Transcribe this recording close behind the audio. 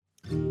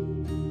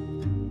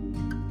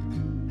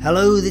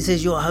Hello, this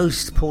is your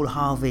host, Paul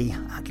Harvey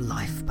at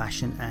Life,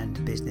 Passion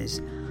and Business.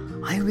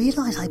 I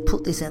realise I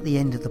put this at the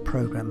end of the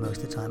programme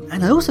most of the time,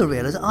 and I also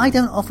realise I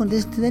don't often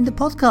listen to the end of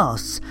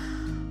podcasts.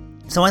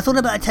 So I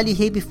thought I'd tell you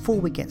here before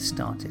we get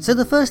started. So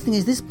the first thing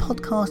is this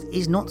podcast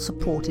is not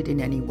supported in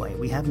any way.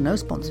 We have no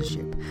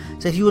sponsorship.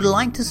 So if you would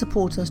like to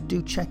support us,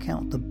 do check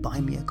out the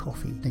Buy Me a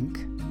Coffee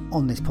link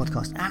on this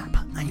podcast app,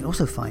 and you'll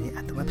also find it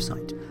at the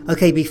website.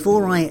 Okay,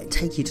 before I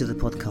take you to the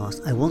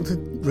podcast, I want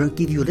to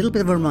give you a little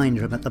bit of a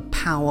reminder about the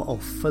power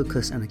of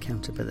focus and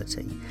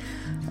accountability.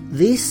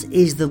 This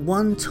is the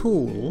one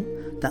tool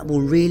that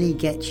will really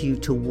get you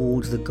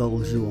towards the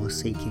goals you are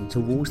seeking,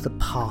 towards the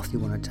path you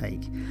want to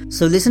take.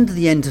 So listen to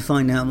the end to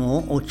find out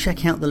more, or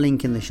check out the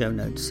link in the show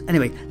notes.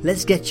 Anyway,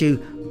 let's get you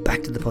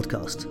back to the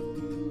podcast.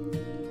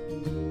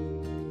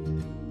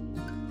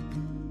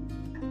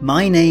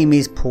 My name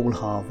is Paul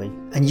Harvey,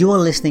 and you are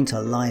listening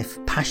to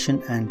Life,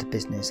 Passion and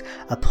Business,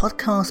 a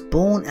podcast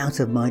born out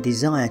of my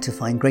desire to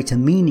find greater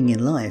meaning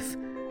in life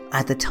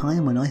at the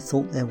time when I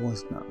thought there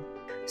was none.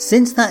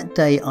 Since that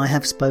day, I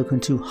have spoken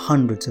to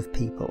hundreds of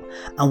people,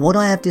 and what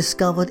I have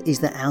discovered is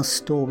that our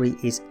story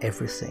is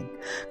everything.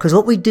 Because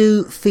what we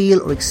do,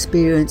 feel or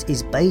experience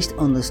is based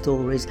on the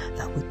stories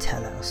that we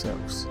tell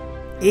ourselves.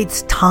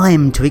 It's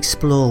time to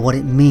explore what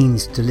it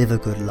means to live a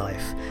good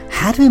life.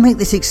 How do we make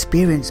this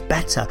experience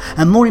better?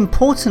 And more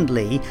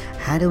importantly,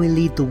 how do we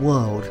lead the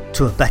world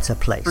to a better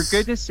place? For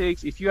goodness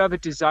sakes, if you have a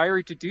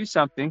desire to do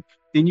something,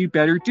 then you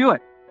better do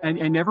it. And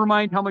never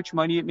mind how much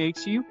money it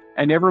makes you,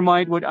 and never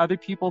mind what other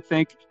people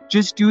think.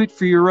 Just do it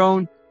for your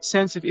own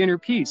sense of inner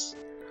peace.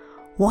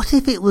 What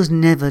if it was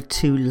never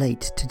too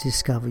late to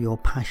discover your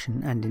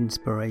passion and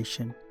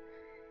inspiration?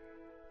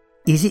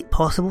 Is it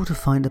possible to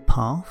find a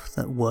path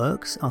that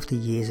works after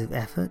years of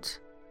effort?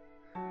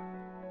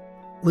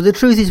 Well, the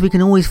truth is we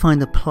can always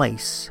find a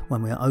place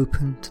when we are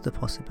open to the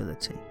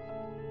possibility.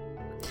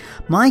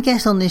 My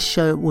guest on this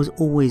show was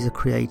always a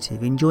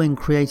creative, enjoying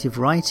creative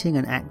writing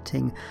and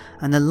acting,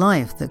 and a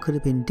life that could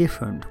have been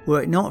different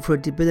were it not for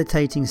a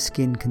debilitating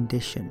skin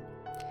condition.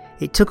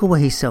 It took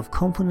away his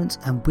self-confidence,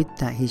 and with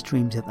that his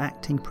dreams of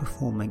acting,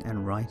 performing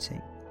and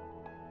writing.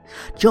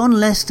 John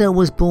Leister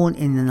was born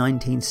in the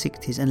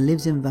 1960s and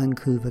lives in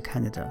Vancouver,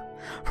 Canada.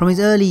 From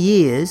his early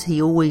years,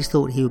 he always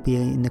thought he would be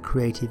in the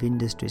creative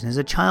industries, and as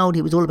a child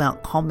he was all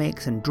about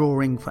comics and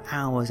drawing for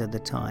hours at a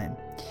time.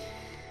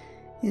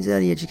 His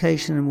early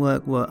education and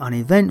work were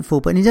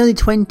uneventful, but in his early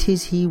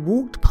 20s he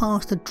walked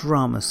past a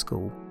drama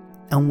school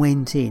and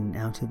went in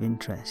out of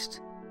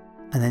interest,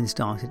 and then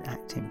started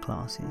acting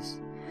classes.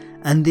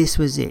 And this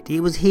was it.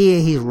 It was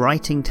here his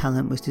writing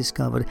talent was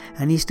discovered,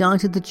 and he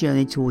started the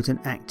journey towards an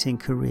acting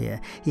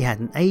career. He had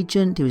an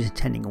agent, he was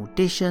attending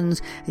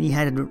auditions, and he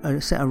had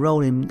a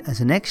role as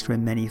an extra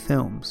in many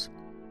films.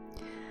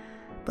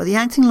 But the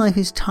acting life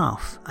is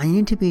tough, and you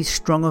need to be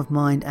strong of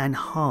mind and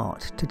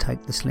heart to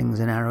take the slings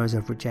and arrows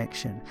of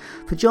rejection.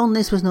 For John,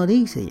 this was not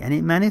easy, and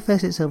it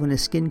manifested itself in a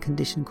skin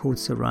condition called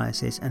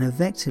psoriasis, and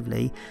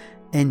effectively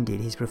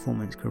ended his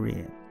performance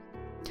career.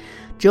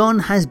 John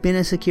has been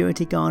a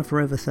security guard for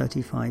over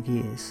 35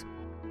 years.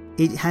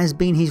 It has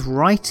been his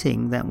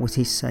writing that was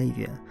his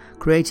saviour,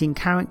 creating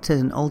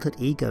characters and alter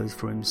egos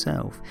for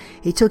himself.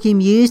 It took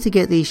him years to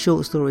get these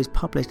short stories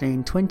published, and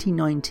in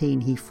 2019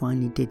 he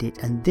finally did it,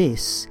 and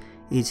this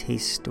is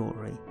his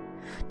story.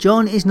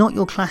 John is not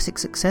your classic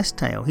success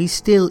tale. He's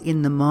still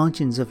in the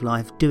margins of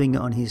life, doing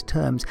it on his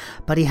terms,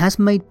 but he has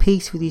made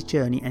peace with his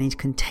journey and is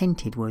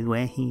contented with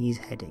where he is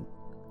heading.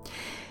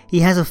 He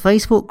has a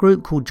Facebook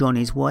group called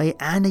Johnny's Way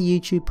and a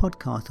YouTube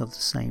podcast of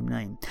the same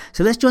name.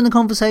 So let's join the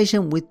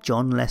conversation with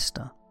John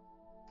Leister.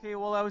 Okay,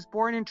 well, I was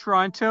born in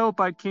Toronto,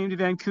 but came to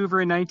Vancouver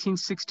in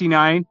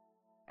 1969.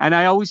 And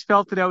I always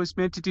felt that I was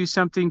meant to do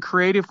something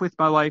creative with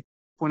my life.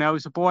 When I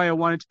was a boy, I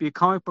wanted to be a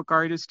comic book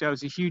artist. I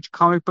was a huge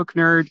comic book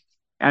nerd,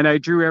 and I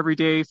drew every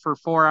day for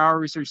 4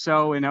 hours or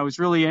so, and I was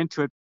really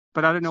into it.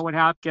 But I don't know what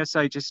happened. I guess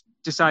I just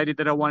decided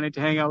that I wanted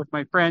to hang out with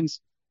my friends.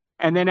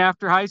 And then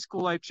after high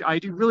school, I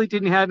really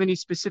didn't have any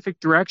specific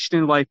direction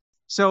in life.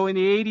 So in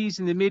the 80s,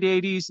 in the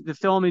mid-80s, the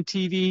film and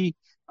TV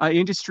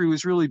industry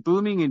was really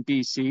booming in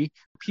BC.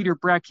 Peter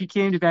Breck, he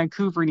came to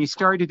Vancouver and he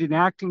started an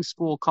acting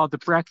school called the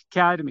Breck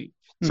Academy.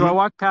 Mm-hmm. So I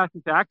walked past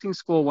this acting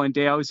school one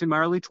day. I was in my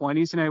early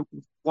 20s, and I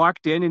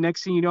walked in, and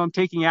next thing you know, I'm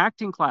taking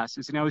acting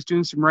classes, and I was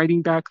doing some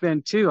writing back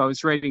then too. I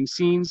was writing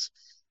scenes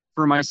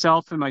for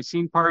myself and my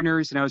scene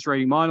partners, and I was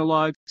writing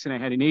monologues, and I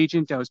had an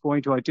agent. I was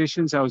going to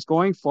auditions. I was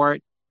going for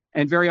it.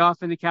 And very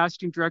often the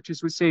casting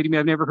directors would say to me,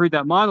 "I've never heard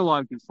that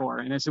monologue before."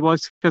 And I said, "Well,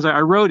 it's because I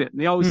wrote it."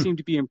 And they always seemed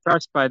to be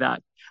impressed by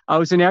that. I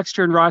was an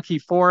extra in Rocky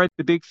IV.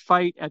 The big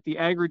fight at the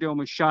Agrodome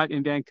was shot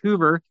in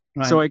Vancouver.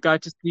 Right. So I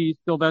got to see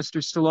Sylvester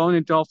Stallone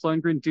and Dolph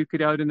Lundgren duke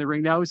it out in the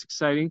ring. That was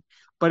exciting.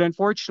 But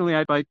unfortunately,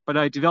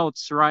 I developed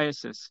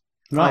psoriasis,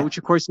 right. Which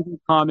of course is a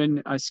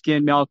common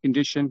skin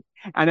condition.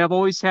 And I've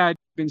always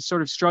been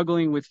sort of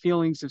struggling with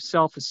feelings of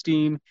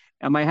self-esteem.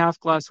 And my half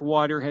glass of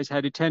water has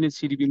had a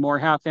tendency to be more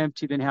half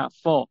empty than half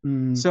full.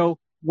 So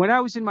when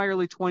I was in my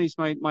early 20s,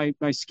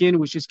 my skin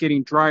was just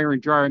getting drier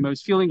and drier. And I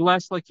was feeling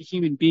less like a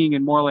human being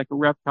and more like a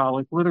reptile.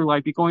 Like literally,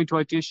 I'd be going to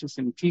auditions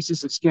and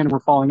pieces of skin were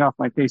falling off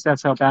my face.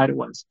 That's how bad it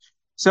was.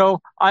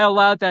 So I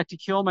allowed that to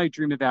kill my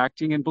dream of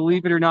acting. And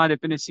believe it or not,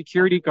 I've been a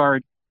security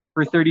guard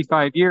for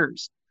 35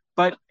 years.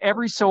 But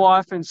every so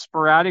often,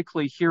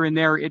 sporadically, here and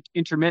there,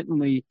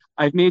 intermittently,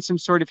 I've made some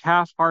sort of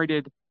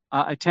half-hearted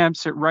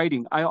attempts at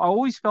writing. I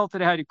always felt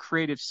that I had a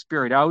creative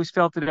spirit. I always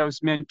felt that I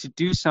was meant to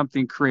do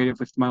something creative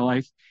with my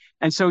life.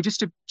 And so just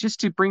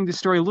to bring the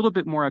story a little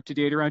bit more up to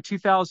date, around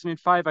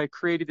 2005, I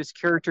created this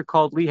character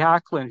called Lee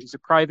Hacklin, who's a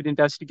private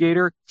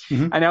investigator.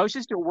 Mm-hmm. And I was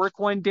just at work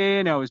one day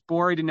and I was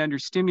bored and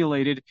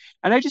understimulated.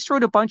 And I just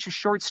wrote a bunch of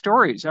short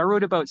stories. I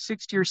wrote about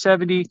 60 or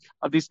 70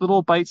 of these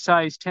little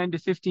bite-sized 10 to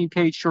 15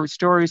 page short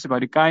stories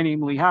about a guy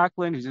named Lee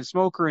Hacklin, who's a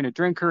smoker and a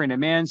drinker and a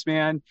man's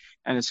man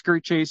and a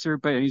skirt chaser,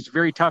 but he's a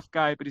very tough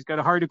guy, but he's got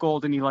a heart of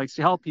gold and he likes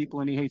to help people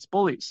and he hates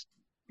bullies.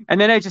 And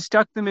then I just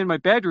stuck them in my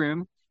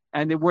bedroom.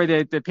 And where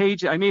the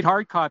page, I made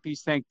hard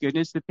copies, thank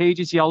goodness. The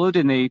pages yellowed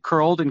and they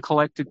curled and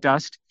collected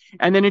dust.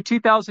 And then in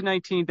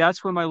 2019,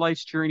 that's when my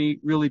life's journey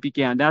really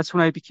began. That's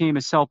when I became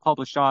a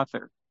self-published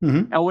author.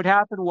 Mm-hmm. And what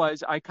happened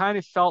was I kind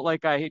of felt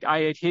like I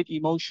had hit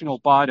emotional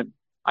bottom.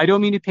 I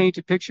don't mean to paint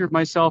a picture of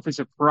myself as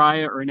a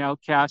pariah or an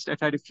outcast. I've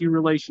had a few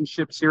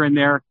relationships here and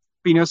there.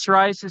 But,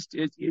 psoriasis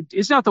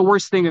is not the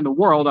worst thing in the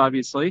world,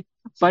 obviously,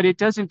 but it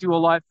doesn't do a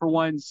lot for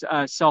one's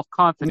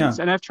self-confidence.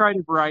 No. And I've tried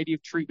a variety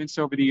of treatments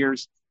over the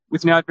years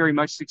with not very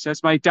much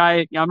success. My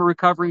diet, I'm a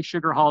recovering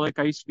sugarholic.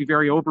 I used to be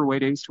very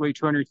overweight. I used to weigh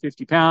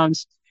 250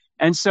 pounds.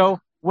 And so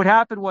what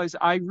happened was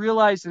I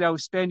realized that I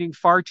was spending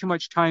far too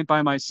much time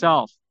by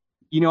myself.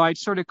 I'd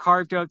sort of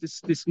carved out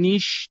this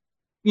niche.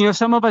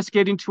 Some of us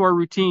get into our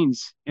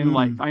routines in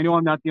life. I know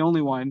I'm not the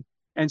only one.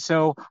 And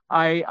so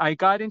I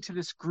got into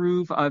this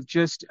groove of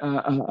just,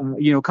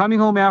 coming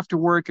home after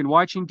work and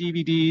watching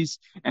DVDs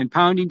and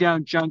pounding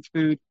down junk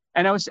food.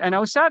 And I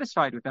was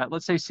satisfied with that,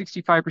 let's say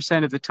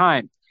 65% of the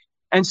time.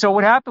 And so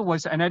what happened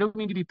was, and I don't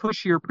mean to be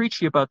pushy or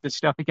preachy about this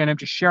stuff. Again, I'm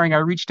just sharing. I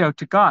reached out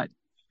to God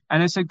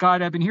and I said,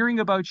 God, I've been hearing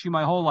about you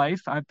my whole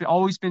life. I've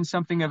always been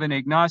something of an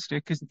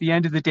agnostic because at the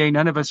end of the day,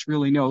 none of us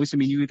really knows. I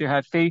mean, you either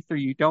have faith or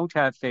you don't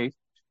have faith.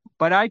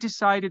 But I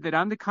decided that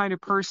I'm the kind of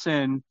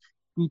person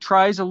who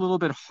tries a little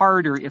bit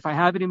harder. If I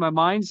have it in my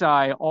mind's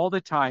eye all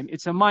the time,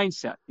 it's a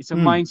mindset. It's a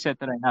mindset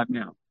that I have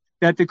now.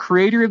 That the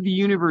creator of the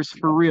universe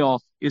for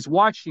real is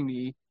watching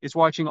me, is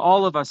watching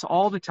all of us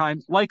all the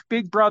time, like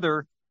Big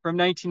Brother from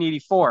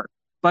 1984,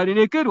 but in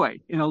a good way,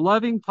 in a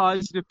loving,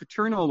 positive,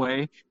 paternal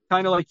way,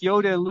 kind of like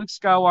Yoda and Luke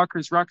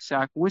Skywalker's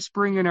rucksack,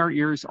 whispering in our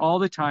ears all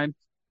the time,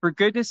 for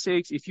goodness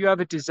sakes, if you have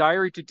a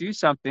desire to do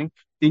something,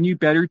 then you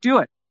better do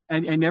it.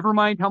 And never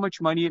mind how much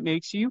money it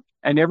makes you,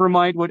 and never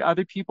mind what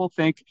other people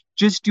think,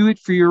 just do it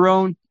for your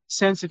own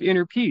sense of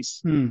inner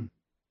peace.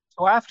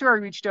 So after I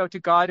reached out to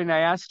God and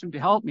I asked him to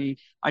help me,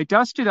 I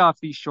dusted off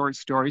these short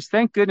stories.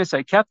 Thank goodness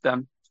I kept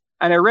them.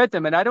 And I read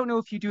them. And I don't know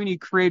if you do any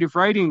creative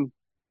writing,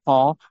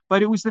 Paul,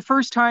 but it was the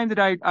first time that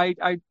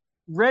I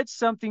read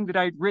something that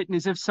I'd written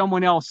as if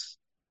someone else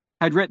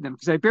had written them,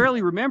 because I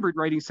barely remembered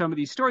writing some of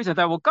these stories. I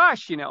thought, well,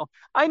 gosh,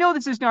 I know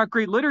this is not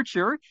great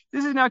literature.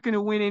 This is not going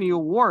to win any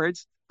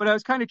awards, but I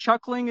was kind of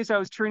chuckling as I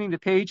was turning the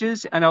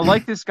pages. And I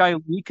like this guy,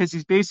 Lee, because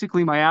he's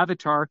basically my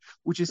avatar,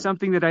 which is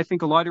something that I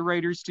think a lot of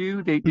writers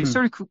do. They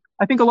sort of,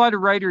 I think a lot of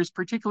writers,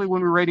 particularly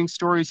when we're writing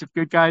stories of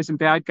good guys and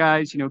bad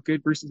guys,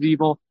 good versus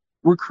evil,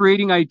 we're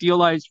creating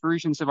idealized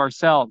versions of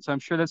ourselves. I'm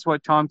sure that's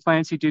what Tom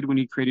Clancy did when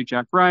he created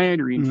Jack Ryan,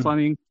 or Ian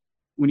Fleming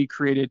when he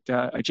created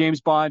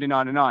James Bond, and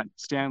on,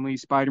 Stan Lee,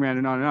 Spider-Man,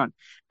 and on.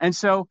 And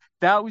so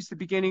that was the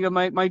beginning of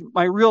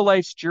my real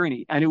life's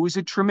journey. And it was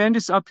a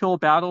tremendous uphill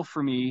battle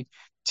for me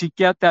to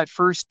get that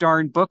first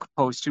darn book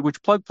posted,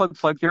 which plug,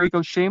 there he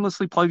goes,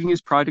 shamelessly plugging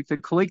his product,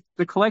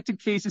 the Collected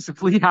Cases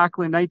of Lee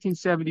Hacklin,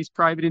 1970s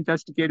Private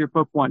Investigator,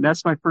 Book 1.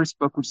 That's my first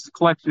book, which is a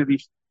collection of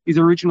these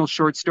original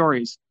short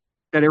stories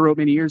that I wrote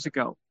many years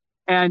ago.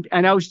 And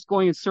I was just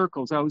going in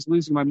circles. I was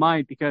losing my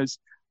mind because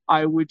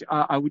I would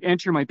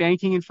enter my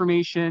banking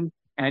information,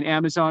 and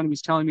Amazon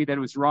was telling me that it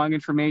was wrong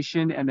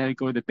information, and then I'd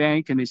go to the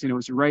bank and they said it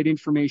was the right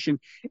information.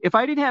 If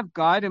I didn't have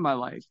God in my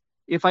life,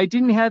 if I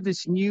didn't have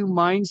this new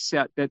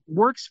mindset that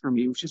works for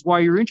me, which is why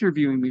you're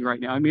interviewing me right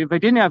now. I mean, if I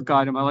didn't have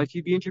God in my life,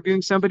 you'd be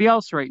interviewing somebody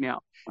else right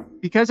now.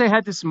 Because I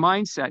had this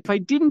mindset, if I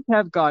didn't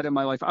have God in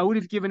my life, I would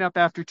have given up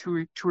after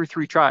two or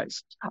three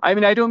tries. I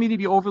mean, I don't mean to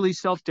be overly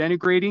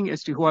self-denigrating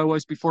as to who I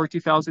was before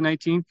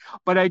 2019,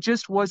 but I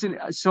just wasn't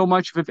so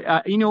much of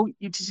a, you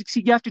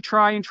have to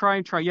try and try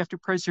and try. You have to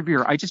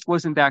persevere. I just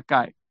wasn't that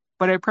guy.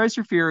 But I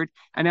persevered,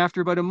 and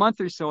after about a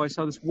month or so, I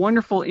saw this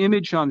wonderful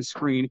image on the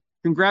screen.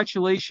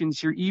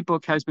 Congratulations, your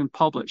ebook has been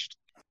published,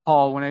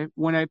 Paul,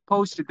 when I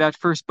posted that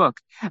first book.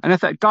 And I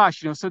thought,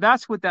 gosh, so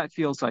that's what that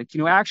feels like,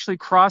 actually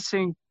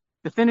crossing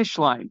the finish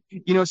line,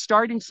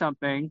 starting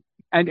something,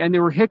 and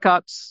there were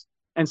hiccups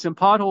and some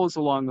potholes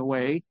along the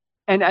way.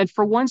 And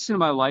for once in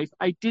my life,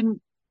 I didn't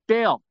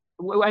fail.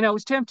 And I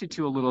was tempted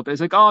to a little bit.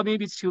 It's like, oh,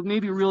 maybe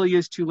it really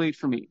is too late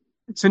for me.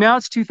 So now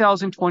it's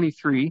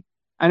 2023,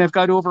 and I've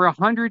got over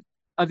 100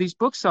 of these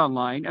books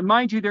online. And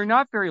mind you, they're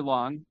not very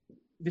long.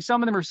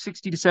 Some of them are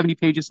 60 to 70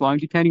 pages long,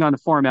 depending on the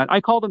format.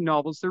 I call them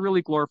novels. They're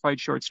really glorified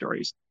short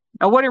stories.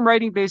 And what I'm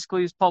writing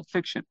basically is pulp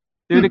fiction.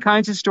 They're the Hmm.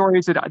 kinds of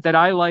stories that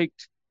I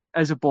liked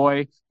as a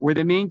boy, where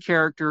the main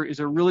character is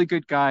a really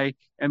good guy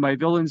and my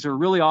villains are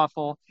really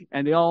awful,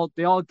 and they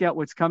all get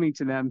what's coming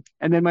to them.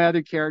 And then my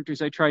other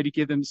characters, I try to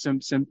give them some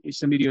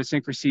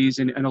idiosyncrasies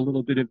and a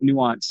little bit of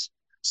nuance.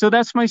 So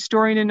that's my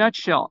story in a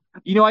nutshell.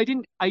 I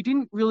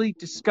didn't really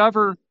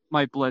discover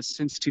my bliss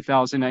since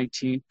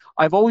 2019.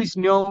 I've always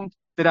known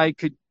that I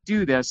could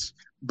do this,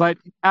 but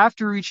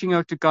after reaching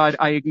out to God,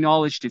 I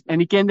acknowledged it.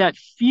 And again, that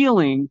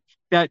feeling,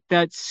 that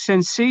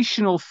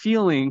sensational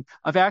feeling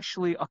of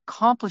actually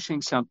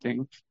accomplishing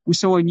something was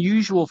so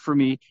unusual for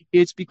me.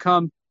 It's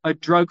become a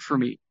drug for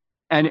me.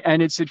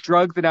 And it's a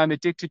drug that I'm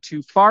addicted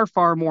to far,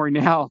 far more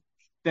now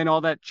than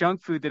all that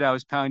junk food that I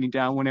was pounding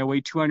down when I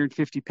weighed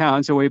 250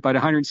 pounds. I weigh about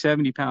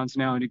 170 pounds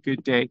now in a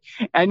good day.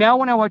 And now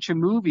when I watch a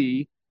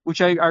movie,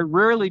 which I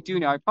rarely do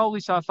now, I probably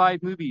saw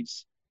 5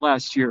 movies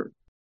last year.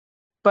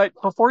 But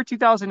before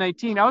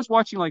 2019, I was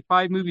watching like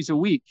 5 movies a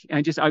week,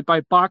 and just I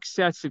buy box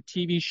sets of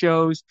TV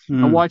shows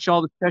and Hmm. watch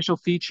all the special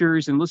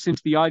features and listen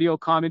to the audio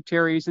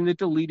commentaries and the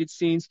deleted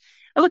scenes.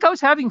 And look, I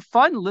was having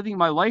fun living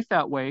my life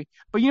that way.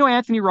 But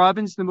Anthony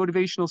Robbins, the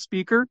motivational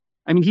speaker,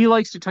 I mean, he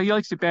likes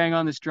to bang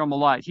on this drum a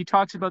lot. He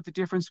talks about the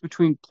difference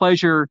between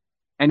pleasure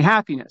and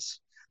happiness.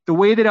 The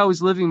way that I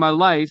was living my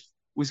life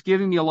was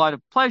giving me a lot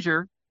of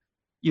pleasure,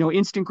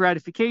 instant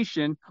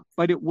gratification,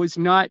 but it was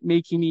not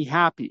making me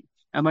happy.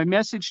 And my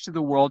message to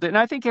the world, and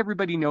I think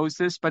everybody knows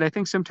this, but I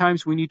think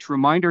sometimes we need to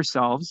remind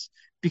ourselves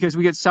because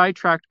we get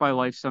sidetracked by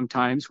life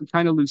sometimes. We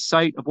kind of lose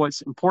sight of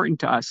what's important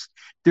to us.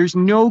 There's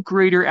no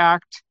greater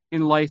act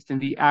in life than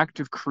the act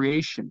of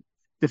creation.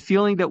 The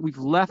feeling that we've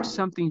left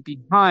something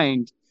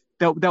behind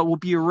that will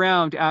be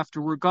around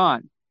after we're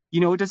gone.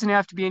 It doesn't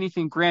have to be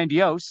anything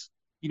grandiose.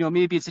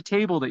 Maybe it's a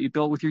table that you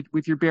built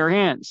with your bare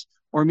hands,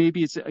 or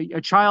maybe it's a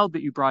child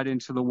that you brought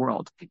into the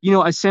world.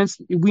 A sense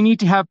we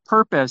need to have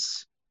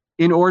purpose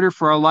in order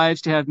for our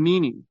lives to have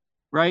meaning,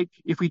 right?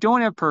 If we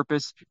don't have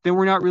purpose, then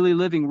we're not really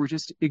living, we're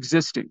just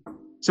existing.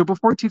 So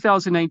before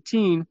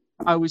 2019,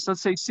 I was,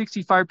 let's say,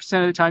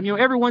 65% of the time,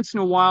 every once in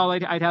a while,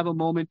 I'd have a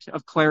moment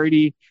of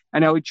clarity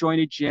and I would join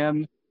a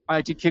gym.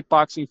 I did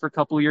kickboxing for a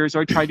couple of years,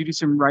 or I tried to do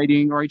some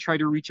writing, or I tried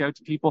to reach out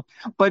to people.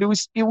 But it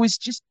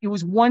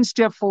was one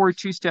step forward,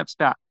 2 steps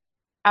back.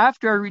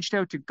 After I reached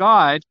out to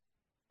God,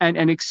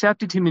 and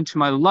accepted him into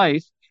my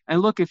life. And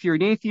look, if you're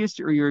an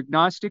atheist or you're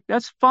agnostic,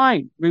 that's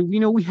fine.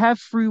 We have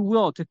free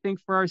will to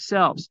think for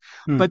ourselves.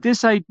 Hmm. But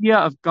this idea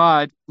of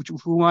God,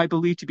 whom I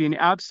believe to be an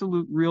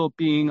absolute real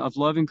being of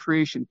love and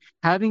creation,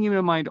 having him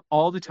in mind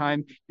all the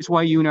time is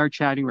why you and I are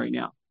chatting right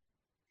now.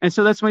 And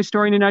so that's my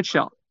story in a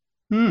nutshell.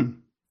 Hmm.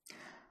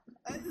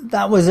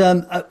 That was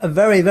a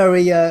very,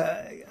 very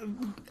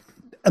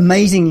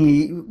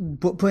amazingly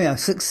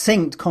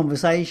succinct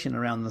conversation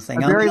around the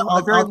thing. A I mean, very,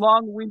 a very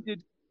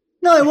long-winded,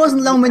 no, it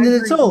wasn't long-winded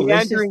at meandering, all.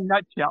 It's just meandering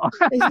nutshell.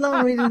 it's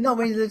long-winded, not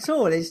winded at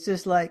all. It's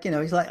just like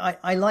it's like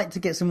I like to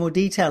get some more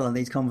detail on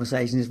these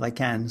conversations if I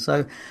can.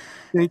 So,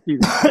 Thank you.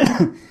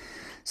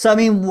 so I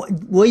mean,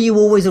 were you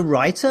always a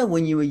writer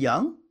when you were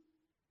young?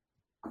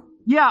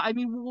 Yeah, I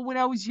mean, when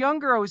I was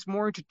younger, I was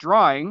more into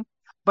drawing.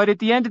 But at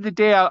the end of the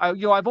day,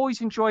 I've always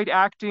enjoyed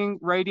acting,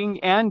 writing,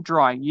 and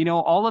drawing.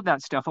 All of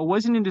that stuff. I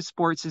wasn't into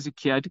sports as a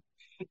kid,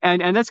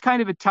 and that's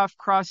kind of a tough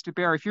cross to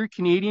bear. If you're a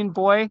Canadian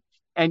boy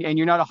and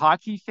you're not a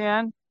hockey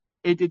fan,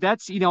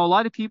 that's a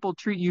lot of people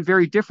treat you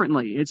very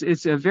differently.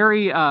 It's a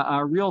very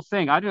a real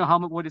thing. I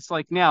don't know what it's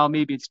like now.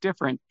 Maybe it's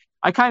different.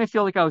 I kind of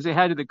feel like I was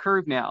ahead of the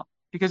curve now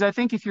because I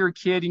think if you're a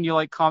kid and you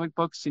like comic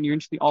books and you're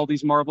into all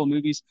these Marvel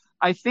movies,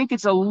 I think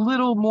it's a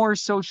little more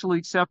socially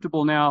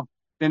acceptable now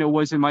than it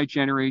was in my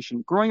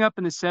generation. Growing up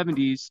in the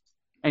 70s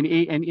and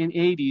in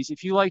 80s,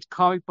 if you liked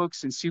comic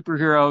books and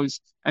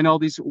superheroes and all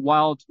these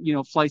wild,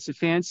 flights of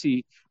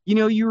fancy,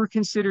 you were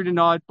considered an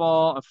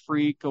oddball, a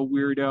freak, a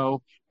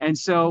weirdo. And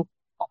so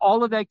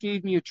all of that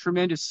gave me a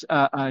tremendous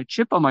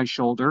chip on my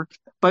shoulder.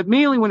 But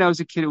mainly when I was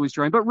a kid, it was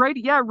drawing. But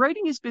writing, yeah,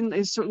 writing is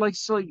sort of like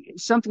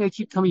something I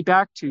keep coming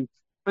back to.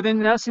 But then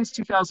now since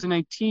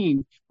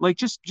 2019, like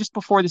just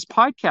before this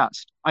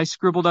podcast, I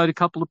scribbled out a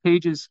couple of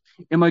pages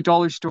in my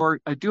dollar store,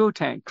 a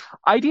duotang.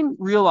 I didn't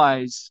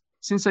realize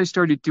since I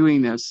started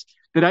doing this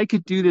that I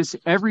could do this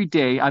every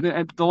day.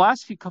 The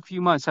last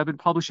few months, I've been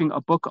publishing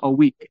a book a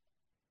week,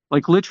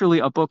 like literally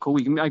a book a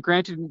week. I mean,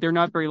 granted, they're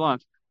not very long,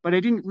 but I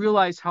didn't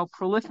realize how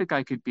prolific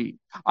I could be.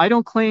 I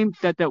don't claim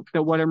that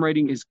what I'm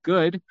writing is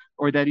good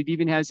or that it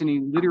even has any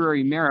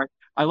literary merit.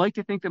 I like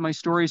to think that my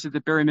stories, at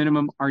the bare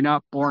minimum, are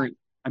not boring.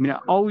 I mean, I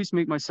always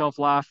make myself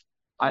laugh.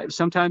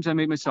 Sometimes I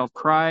make myself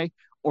cry,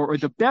 or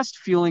the best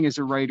feeling as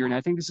a writer, and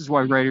I think this is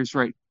why writers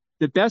write.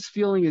 The best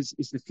feeling is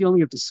the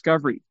feeling of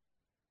discovery.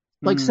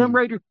 Like some Hmm.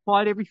 writers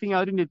plot everything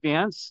out in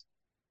advance.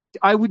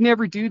 I would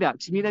never do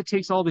that. To me, that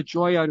takes all the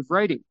joy out of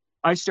writing.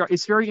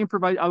 It's very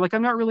improvised. Like,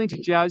 I'm not really into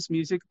jazz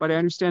music, but I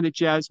understand that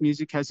jazz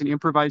music has an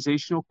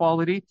improvisational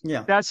quality.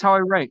 Yeah. That's how I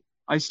write.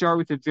 I start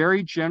with a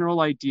very general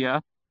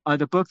idea.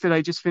 The book that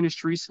I just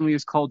finished recently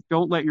is called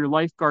 "Don't Let Your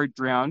Lifeguard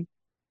Drown,"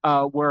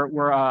 where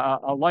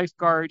a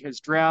lifeguard has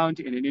drowned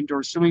in an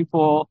indoor swimming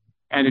pool,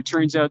 and it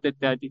turns out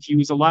that he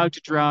was allowed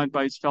to drown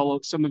by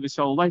some of his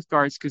fellow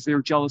lifeguards because they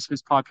were jealous of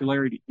his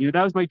popularity.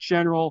 That was my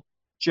general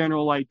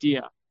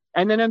idea.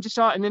 And then I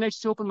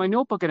just open my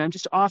notebook and I'm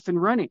just off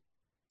and running.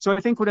 So I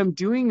think what I'm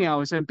doing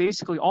now is I'm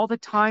basically all the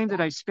time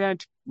that I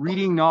spent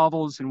reading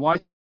novels and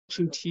watching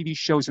TV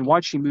shows and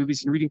watching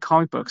movies and reading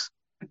comic books,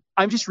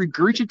 I'm just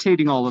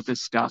regurgitating all of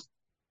this stuff.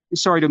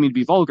 Sorry, I don't mean to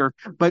be vulgar,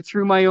 but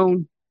through my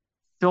own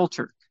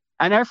filter.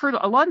 And I've heard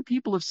a lot of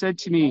people have said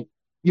to me,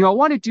 I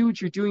want to do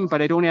what you're doing,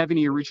 but I don't have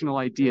any original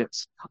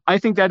ideas. I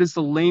think that is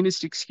the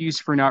lamest excuse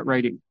for not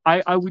writing.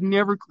 I would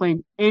never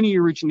claim any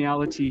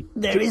originality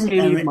There to isn't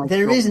any of my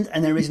there films. isn't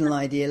an original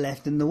idea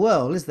left in the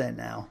world, is there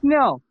now?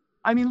 No.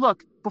 I mean,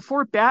 look,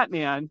 before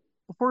Batman,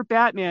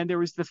 there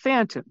was the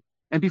Phantom.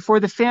 And before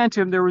the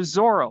Phantom, there was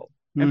Zorro.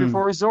 And Hmm.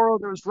 before Zorro,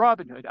 there was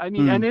Robin Hood. I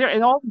mean, Hmm.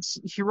 and all these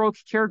heroic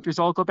characters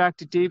all go back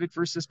to David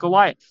versus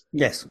Goliath,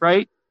 Yes.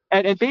 right?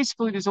 And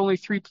basically, there's only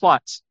three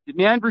plots: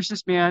 man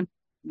versus man,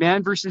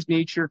 man versus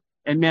nature,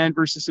 and man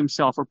versus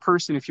himself, or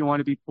person, if you want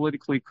to be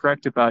politically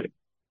correct about it.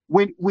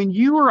 When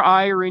you or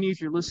I or any of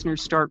your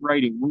listeners start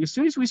writing, as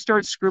soon as we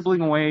start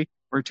scribbling away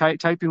or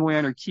typing away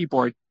on our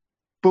keyboard,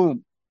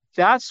 boom,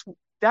 that's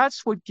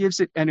that's what gives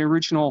it an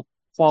original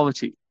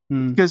quality.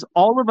 Hmm. Because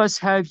all of us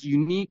have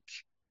unique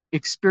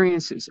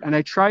experiences, and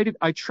I try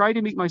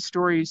to make my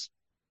stories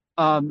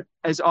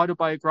as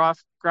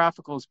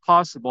autobiographical as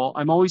possible.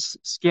 I'm always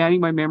scanning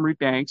my memory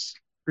banks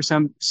for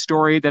some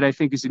story that I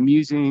think is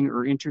amusing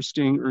or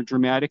interesting or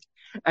dramatic.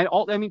 I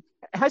mean,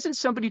 hasn't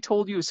somebody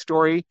told you a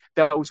story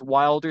that was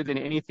wilder than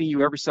anything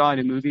you ever saw in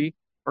a movie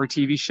or a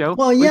TV show?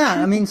 Well, Like, yeah. I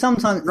truth,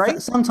 mean,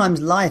 right?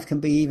 sometimes life can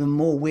be even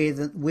more weird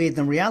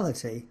than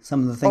reality.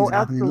 Some of the things Oh, that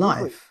happen in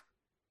absolutely. life.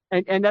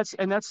 And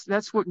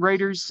that's what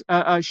writers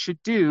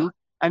should do.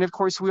 And of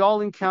course, we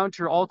all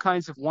encounter all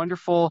kinds of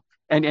wonderful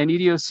and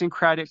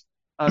idiosyncratic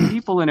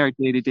people in our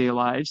day-to-day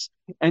lives,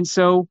 and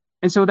so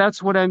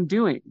that's what I'm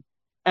doing.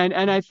 And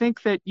I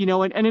think that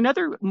and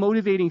another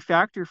motivating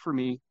factor for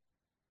me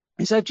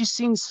is I've just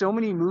seen so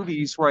many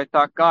movies where I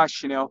thought,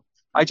 gosh,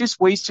 I just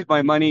wasted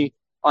my money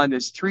on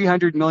this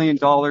 $300 million,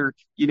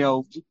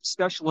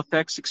 special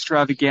effects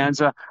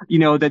extravaganza,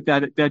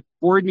 that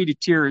bored me to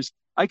tears.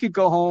 I could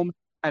go home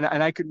and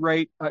I could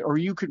write, or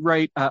you could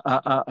write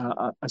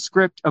a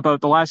script about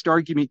the last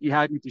argument you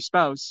had with your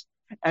spouse,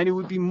 and it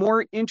would be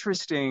more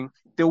interesting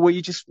than what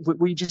you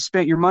just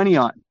spent your money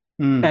on.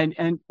 Hmm.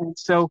 And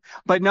so,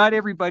 but not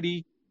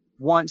everybody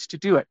wants to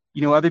do it.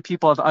 Other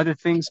people have other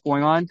things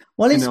going on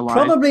Well, in it's their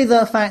lives. probably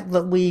the fact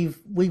that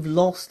we've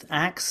lost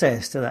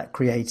access to that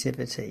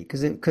creativity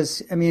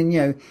because I mean,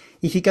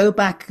 if you go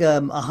back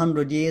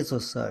 100 years or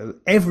so,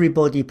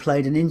 everybody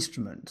played an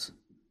instrument.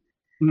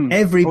 Hmm. Oh,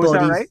 is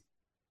that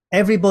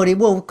Everybody, right?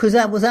 well, because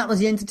that was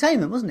the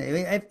entertainment, wasn't it?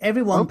 I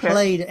mean,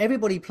 Okay.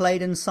 everybody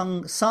played and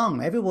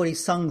sung. Everybody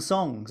sung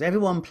songs.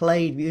 Everyone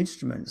played the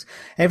instruments.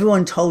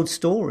 Everyone told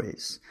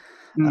stories.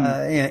 Hmm.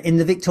 In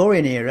the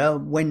Victorian era,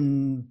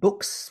 when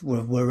books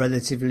were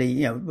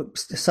relatively,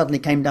 suddenly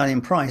came down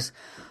in price,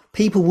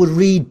 people would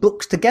read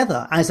books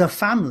together as a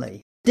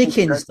family. That's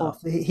Dickens dreadful.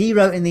 stuff. He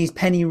wrote in these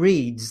penny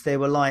reads. They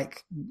were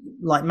like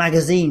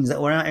magazines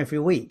that were out every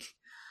week.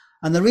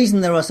 And the reason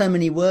there are so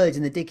many words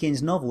in the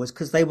Dickens novel is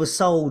because they were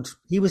sold.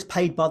 He was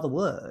paid by the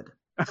word,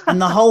 and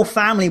the whole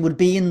family would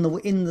be in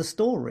the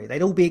story.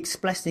 They'd all be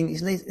expressing.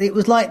 It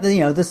was like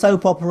the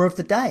soap opera of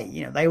the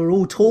day. They were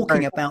all talking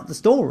Right. about the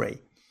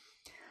story.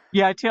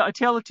 Yeah, A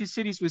Tale of Two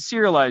Cities was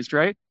serialized,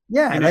 right?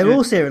 Yeah, And they it, were it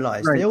all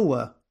serialized. They right, all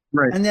were.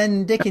 right. And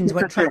then Dickens That's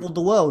went the thing. traveled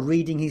the world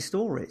reading his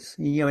stories.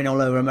 In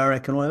all over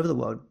America and all over the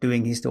world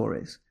doing his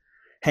stories.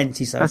 Hence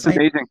he's so That's famous.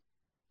 amazing.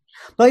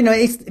 But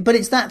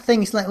it's that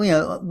thing. It's like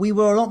we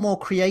were a lot more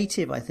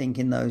creative, I think,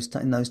 in those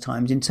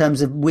times in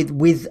terms of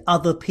with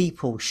other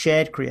people,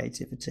 shared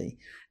creativity.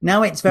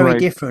 Now it's very Right.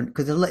 different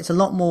because it's a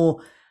lot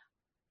more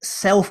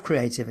self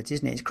creativity,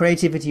 isn't it? It's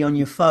creativity on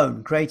your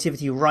phone,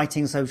 creativity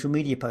writing social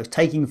media posts,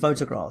 taking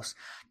photographs,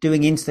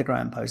 doing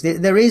Instagram posts.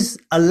 There is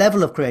a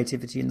level of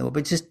creativity in the world, but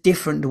it's just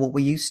different to what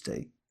we used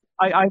to.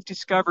 I've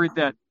discovered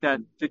that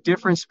the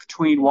difference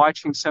between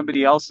watching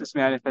somebody else's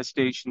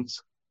manifestations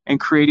and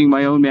creating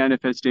my own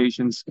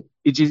manifestations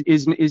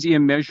is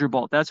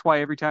immeasurable. That's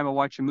why every time I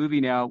watch a movie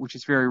now, which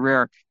is very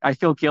rare, I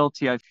feel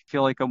guilty. I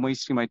feel like I'm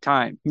wasting my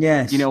time.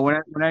 Yes.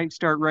 When I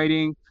start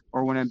writing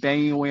or when I'm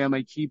banging away on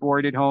my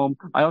keyboard at home,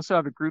 I also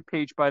have a group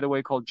page, by the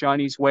way, called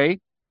Johnny's Way.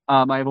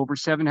 I have over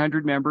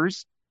 700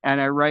 members,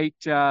 and I write,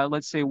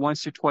 let's say,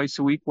 once or twice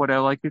a week, what I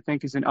like to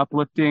think is an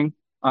uplifting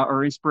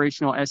or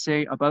inspirational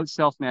essay about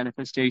self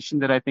manifestation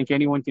that I think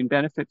anyone can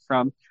benefit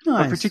from, but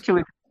Nice.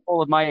 particularly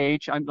people of my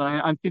age.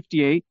 I'm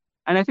 58,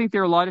 and I think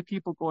there are a lot of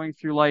people going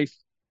through life,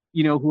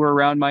 who are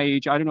around my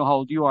age. I don't know how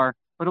old you are,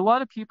 but a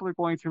lot of people are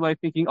going through life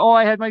thinking, "Oh,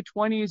 I had my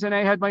 20s and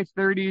I had my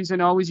 30s,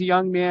 and I was a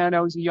young man, I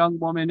was a young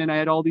woman, and I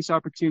had all these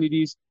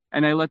opportunities."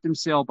 and I let them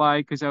sail by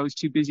because I was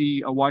too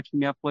busy watching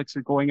Netflix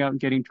or going out and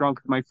getting drunk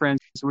with my friends,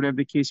 or whatever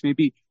the case may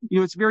be.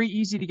 It's very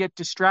easy to get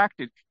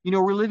distracted.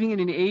 We're living in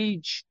an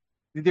age.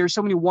 There's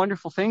so many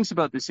wonderful things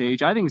about this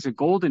age. I think it's a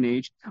golden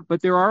age,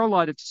 but there are a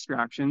lot of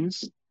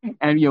distractions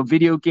and,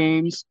 video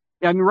games.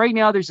 I mean, right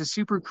now there's a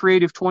super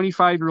creative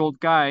 25-year-old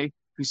guy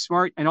who's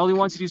smart and all he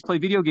wants to do is play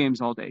video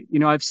games all day.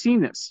 I've seen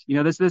this,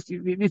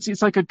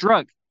 it's like a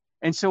drug.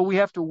 And so we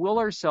have to will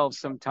ourselves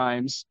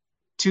sometimes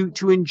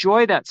to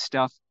enjoy that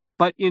stuff,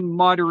 but in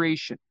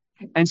moderation.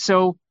 And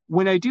so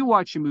when I do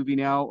watch a movie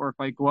now, or if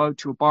I go out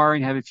to a bar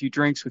and have a few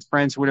drinks with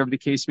friends, whatever the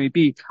case may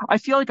be, I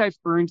feel like I've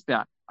earned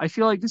that. I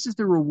feel like this is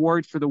the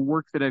reward for the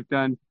work that I've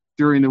done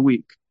during the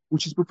week,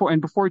 which is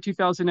before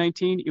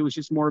 2019, it was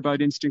just more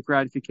about instant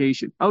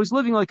gratification. I was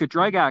living like a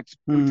drug addict.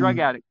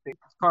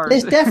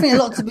 There's definitely a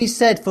lot to be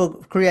said for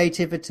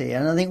creativity.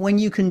 And I think when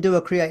you can do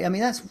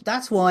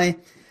that's why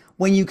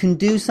when you can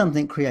do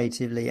something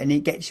creatively and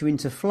it gets you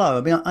into flow.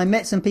 I mean, I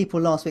met some people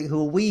last week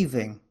who were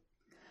weaving,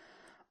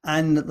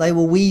 and they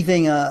were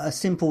weaving a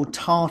simple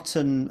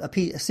tartan,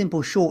 a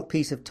simple short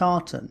piece of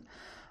tartan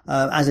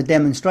as a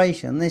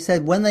demonstration. They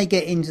said when they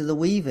get into the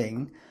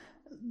weaving,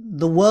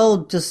 the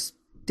world just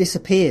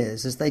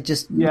disappears as they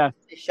just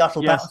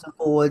shuttle backwards and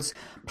forwards,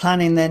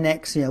 planning their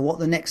next, what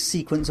the next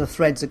sequence of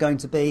threads are going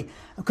to be,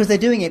 because they're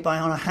doing it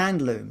on a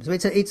hand loom. So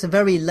it's a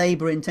very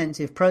labor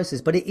intensive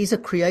process, but it is a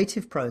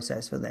creative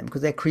process for them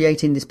because they're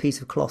creating this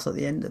piece of cloth at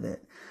the end of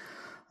it.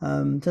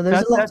 So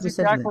there's a lot to be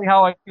said. That's exactly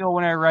how I feel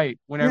when I write.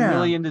 When I'm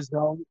really in the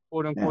zone,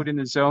 quote unquote, in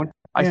the zone,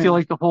 I feel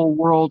like the whole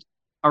world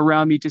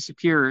around me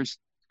disappears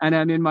and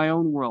I'm in my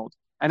own world.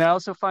 And I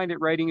also find that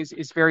writing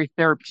is very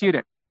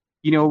therapeutic.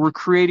 We're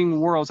creating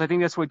worlds. I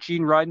think that's what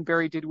Gene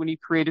Roddenberry did when he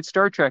created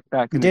Star Trek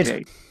back in the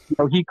day.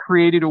 He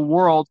created a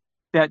world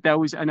that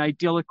was an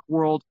idyllic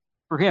world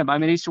for him. I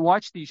mean, I used to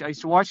watch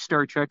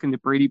Star Trek and the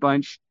Brady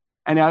Bunch,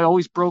 and I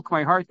always broke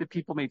my heart that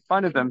people made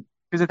fun of them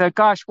because I thought,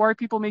 gosh, why are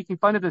people making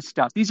fun of this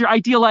stuff? These are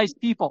idealized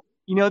people.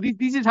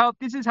 This is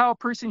how a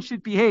person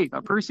should behave.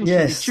 A person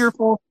should be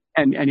cheerful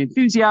and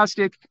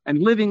enthusiastic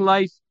and living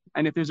life.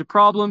 And if there's a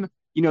problem,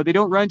 they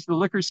don't run to the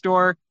liquor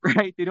store,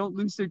 right? They don't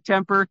lose their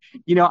temper.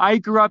 I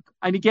grew up,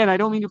 and again, I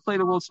don't mean to play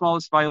the world's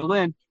smallest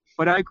violin,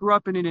 but I grew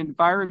up in an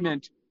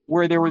environment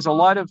where there was a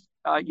lot of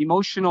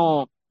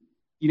emotional,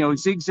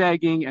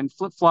 zigzagging and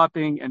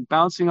flip-flopping and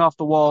bouncing off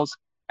the walls.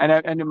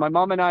 And my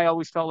mom and I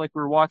always felt like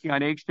we were walking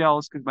on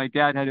eggshells because my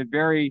dad had a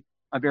very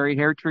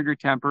hair trigger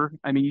temper.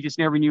 I mean, you just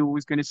never knew what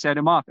was going to set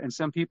him off. And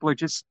some people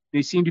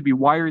they seem to be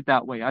wired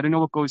that way. I don't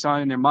know what goes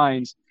on in their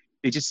minds.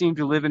 They just seem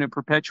to live in a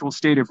perpetual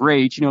state of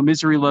rage.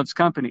 Misery loves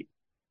company.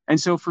 And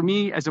so for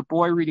me, as a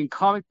boy reading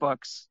comic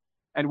books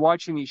and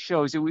watching these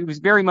shows, it was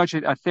very much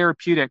a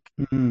therapeutic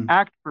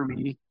act for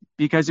me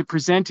because it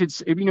presented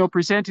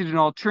an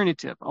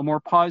alternative, a more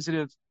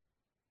positive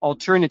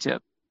alternative.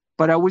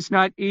 But I was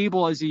not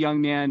able as a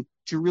young man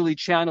to really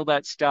channel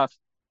that stuff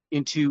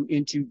into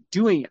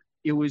doing it.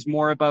 It was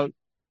more about,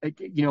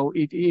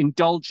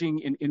 indulging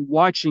in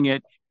watching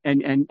it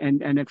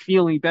and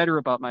feeling better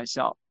about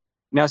myself.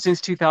 Now,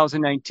 since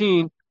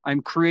 2019,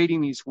 I'm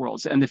creating these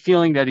worlds, and the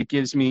feeling that it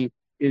gives me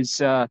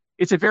is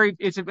it's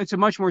a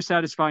much more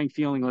satisfying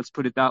feeling. Let's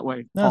put it that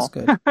way. That's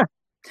good.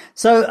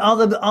 So,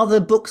 are the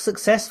books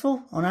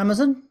successful on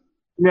Amazon?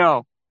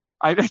 No,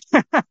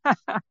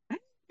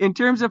 in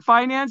terms of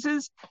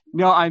finances,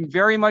 no, I'm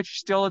very much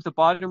still at the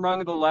bottom rung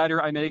of the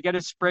ladder. I mean, I get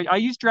a spread. I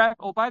use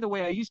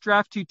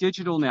Draft2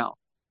 Digital now.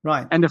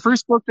 Right. And the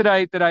first book that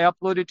I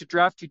uploaded to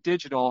Draft2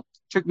 Digital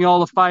took me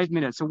all of 5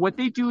 minutes. So what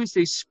they do is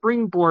they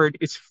springboard.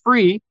 It's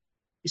free.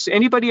 So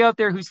anybody out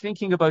there who's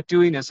thinking about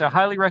doing this, I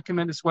highly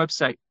recommend this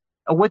website.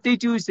 What they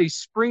do is they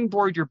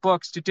springboard your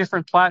books to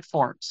different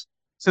platforms.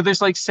 So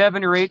there's like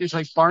 7 or 8. There's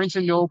like Barnes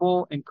and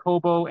Noble and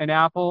Kobo and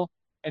Apple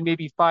and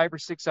maybe 5 or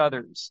 6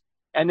 others.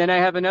 And then I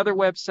have another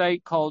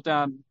website called,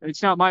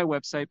 it's not my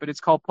website, but it's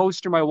called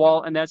Poster My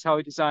Wall. And that's how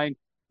I design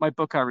my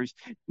book covers.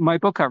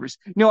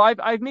 No,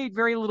 I've made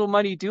very little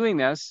money doing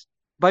this,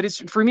 but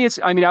for me,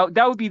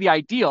 that would be the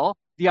ideal.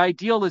 The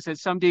ideal is that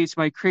someday it's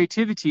my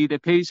creativity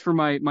that pays for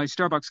my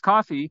Starbucks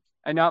coffee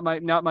and not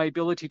my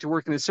ability to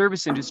work in the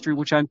service industry,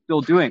 which I'm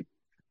still doing.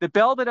 The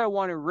bell that I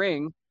want to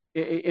ring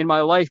in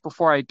my life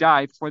before I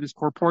die, before this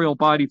corporeal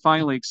body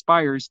finally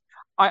expires,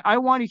 I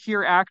want to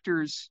hear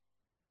actors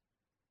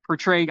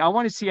I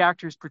want to see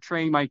actors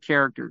portraying my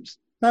characters.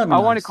 I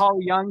want to call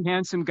a young,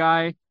 handsome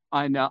guy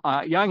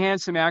young,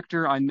 handsome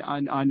actor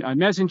on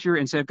Messenger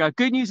and say, I've got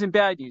good news and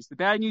bad news. The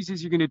bad news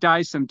is you're going to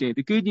die someday.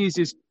 The good news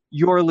is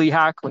you're Lee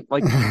Hackland.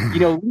 Lee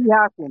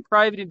Hackland,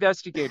 private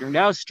investigator,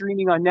 now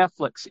streaming on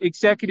Netflix,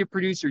 executive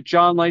producer,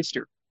 John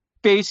Leister,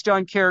 based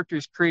on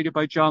characters created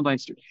by John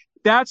Leister.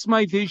 That's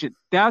my vision.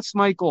 That's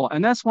my goal.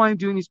 And that's why I'm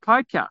doing these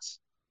podcasts.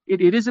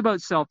 It is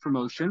about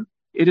self-promotion.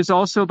 It is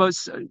also about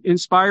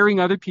inspiring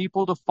other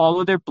people to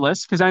follow their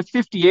bliss, because I'm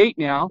 58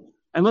 now.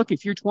 And look,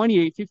 if you're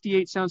 28,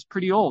 58 sounds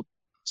pretty old.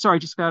 Sorry, I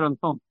just got on the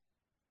phone.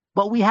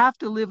 But we have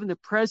to live in the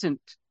present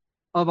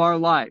of our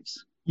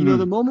lives.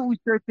 The moment we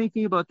start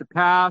thinking about the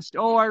past,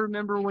 I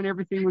remember when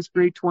everything was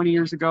great 20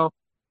 years ago.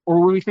 or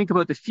when we think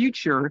about the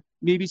future,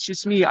 maybe it's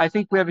just me. I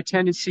think we have a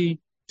tendency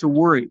to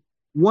worry.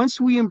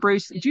 Once we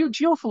embrace, do you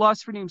know a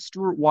philosopher named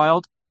Stuart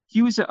Wilde?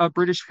 He was a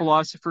British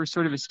philosopher,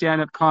 sort of a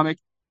stand-up comic.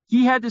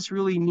 He had this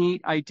really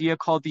neat idea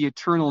called the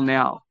eternal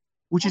now,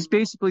 which is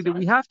basically that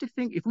we have to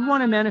think, if we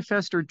want to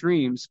manifest our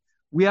dreams,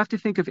 we have to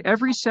think of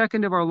every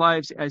second of our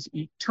lives as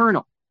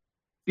eternal,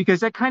 because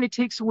that kind of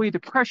takes away the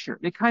pressure.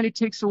 It kind of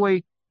takes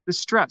away the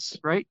stress,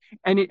 right?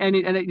 And it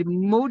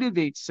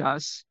motivates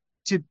us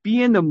to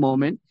be in the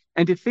moment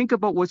and to think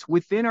about what's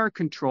within our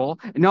control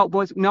and not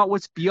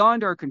what's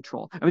beyond our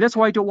control. I mean, that's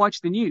why I don't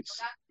watch the news.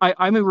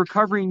 I'm a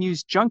recovering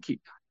news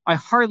junkie. I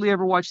hardly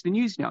ever watch the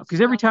news now because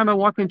every time I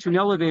walk into an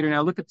elevator and I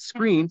look at the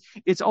screen,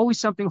 it's always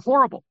something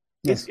horrible.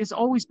 It's Yes. it's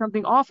always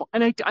something awful,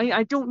 and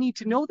I don't need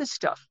to know this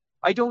stuff.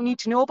 I don't need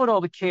to know about all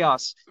the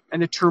chaos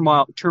and the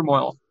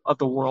turmoil of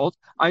the world.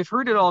 I've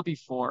heard it all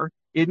before.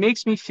 It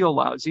makes me feel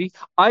lousy.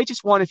 I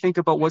just want to think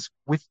about what's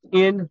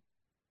within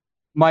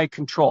my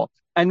control.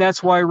 And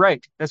that's why I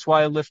write. That's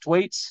why I lift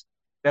weights.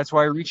 That's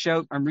why I reach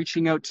out. I'm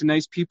reaching out to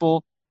nice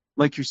people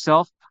like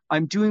yourself.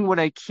 I'm doing what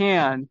I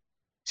can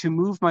to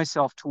move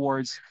myself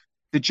towards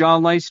the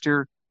John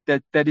Leister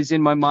that is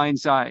in my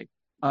mind's eye.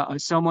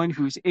 Someone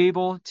who's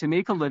able to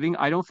make a living.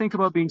 I don't think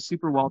about being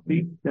super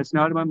wealthy. That's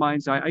not in my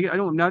mind's eye.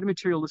 I'm not a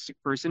materialistic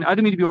person. I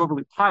don't mean to be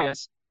overly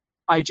pious.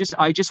 I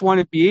just want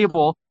to be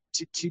able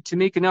to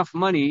make enough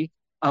money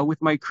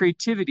with my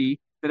creativity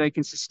that I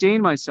can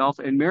sustain myself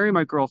and marry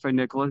my girlfriend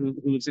Nicola, who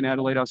lives in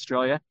Adelaide,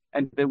 Australia,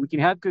 and that we can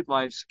have good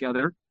lives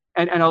together.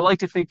 And I like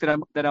to think that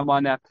I'm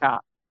on that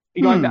path.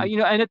 Hmm. And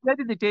at the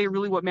end of the day,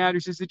 really what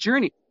matters is the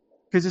journey.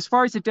 Because as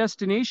far as the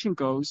destination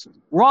goes,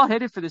 we're all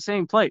headed for the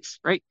same place,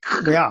 right?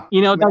 We are.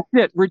 That's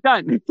it. We're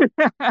done.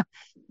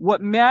 What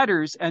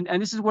matters, and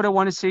this is what I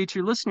want to say to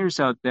your listeners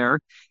out there.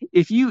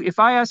 If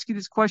I ask you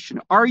this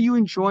question, are you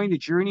enjoying the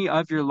journey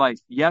of your life?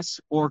 Yes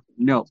or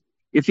no?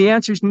 If the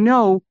answer is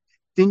no,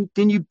 then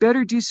you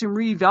better do some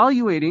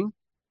reevaluating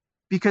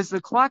because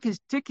the clock is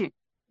ticking.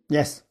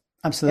 Yes,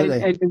 And,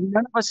 absolutely. and, and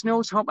none of us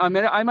knows how. I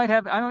might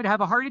have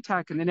a heart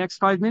attack in the next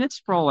 5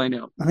 minutes for all I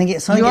know. I think I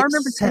it's remember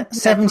thinking that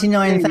first day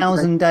that I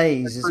 79,000 finished that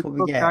days is first what we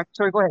book get. back.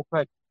 Sorry, go ahead. Go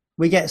ahead.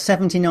 We get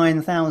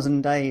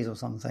 79,000 days or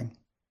something.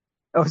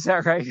 Oh, is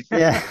that right?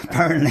 Yeah,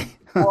 apparently.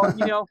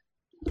 Well,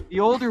 the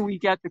older we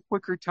get, the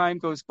quicker time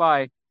goes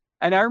by.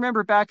 And I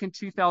remember back in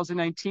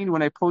 2019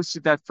 when I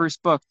posted that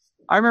first book,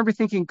 I remember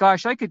thinking,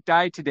 gosh, I could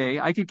die today.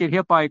 I could get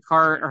hit by a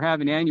car or have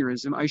an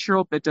aneurysm. I sure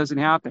hope that doesn't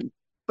happen.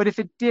 But if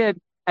it did,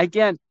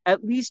 again,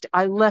 at least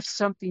I left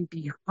something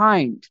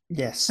behind,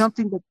 Yes.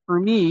 something that for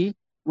me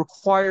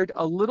required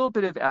a little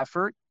bit of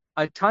effort,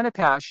 a ton of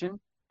passion,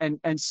 and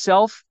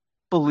self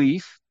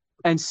belief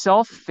and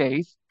self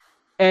faith,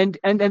 and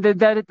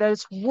that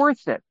it's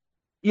worth it.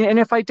 And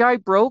if I die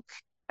broke,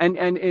 I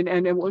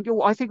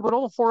think about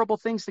all the horrible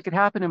things that could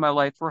happen in my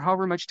life for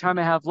however much time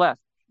I have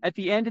left. At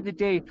the end of the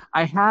day,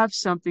 I have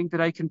something that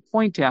I can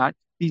point at,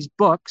 these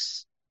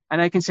books,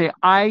 and I can say,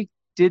 I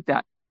did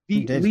that.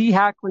 You The did. Lee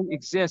Hackland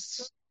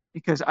exists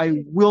because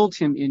I willed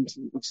him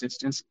into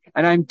existence.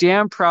 And I'm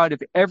damn proud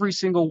of every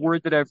single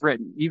word that I've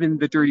written, even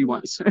the dirty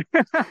ones.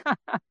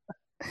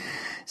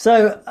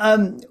 So,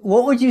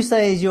 what would you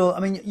say is I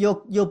mean,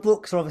 your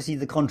books are obviously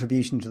the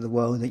contribution to the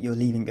world that you're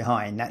leaving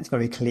behind. That's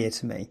very clear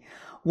to me.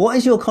 What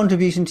is your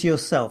contribution to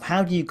yourself?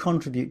 How do you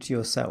contribute to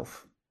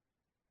yourself?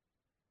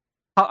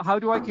 How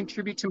do I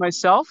contribute to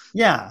myself?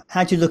 Yeah,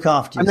 how do you look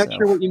after I'm not sure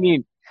yourself? what you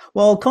mean.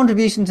 Well,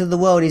 contribution to the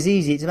world is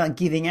easy. It's about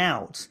giving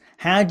out.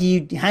 How do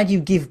you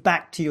give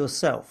back to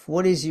yourself?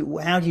 How do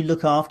you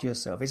look after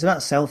yourself? It's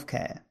about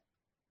self-care.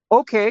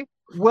 Okay.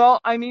 Well,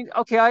 I mean,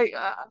 okay, I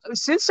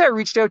since I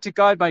reached out to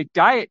God, my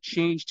diet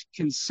changed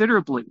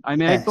considerably. I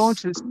mean, I'd go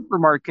Yes. into the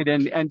supermarket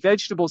and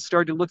vegetables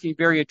started looking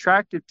very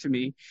attractive to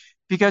me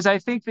because I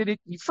think that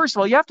first of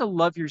all, you have to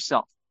love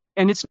yourself.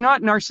 And it's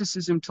not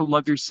narcissism to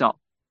love yourself.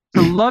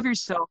 To love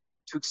yourself,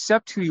 to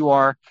accept who you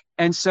are.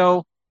 And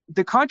so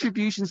the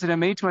contributions that I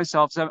made to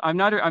myself, so I'm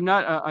not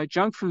a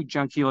junk food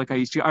junkie like I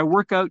used to. I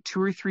work out 2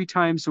 or 3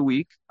 times a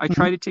week. I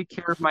try to take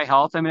care of my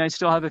health. I mean, I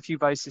still have a few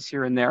vices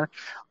here and there.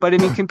 But I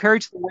mean,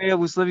 compared to the way I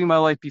was living my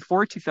life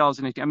before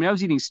 2018, I mean, I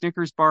was eating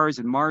Snickers bars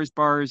and Mars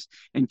bars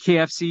and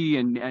KFC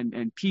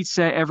and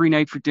pizza every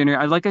night for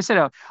dinner. Like I said,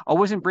 I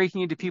wasn't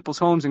breaking into people's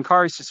homes and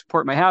cars to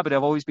support my habit.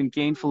 I've always been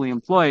gainfully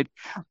employed,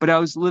 but I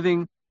was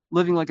living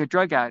like a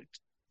drug addict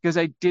because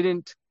I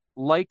didn't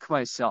like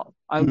myself.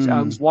 I was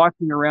Mm.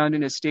 walking around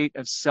in a state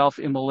of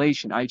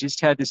self-immolation. I just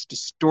had this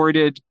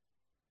distorted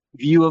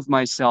view of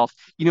myself.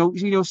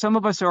 Some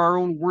of us are our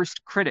own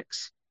worst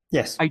critics.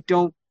 Yes. I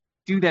don't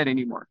do that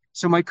anymore.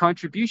 So my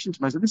contribution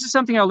to myself, this is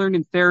something I learned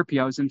in therapy.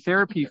 I was in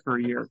therapy for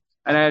a year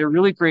and I had a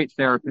really great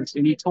therapist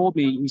and he told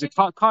me, he was a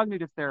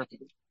cognitive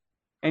therapist.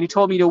 And he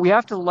told me, we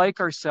have to like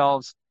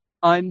ourselves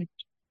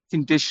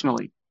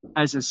unconditionally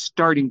as a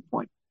starting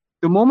point.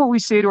 The moment we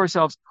say to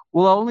ourselves,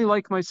 well, I only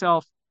like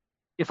myself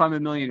if I'm a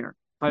millionaire,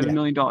 if I have Yeah. $1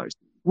 million.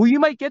 Well, you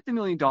might get the $1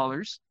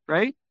 million,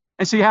 right?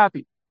 And so you're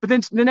happy. But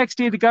then the next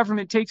day, the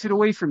government takes it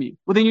away from you.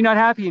 Well, then you're not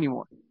happy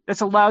anymore.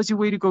 That's a lousy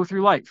way to go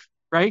through life,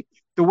 right?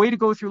 The way to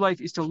go through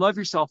life is to love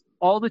yourself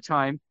all the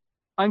time,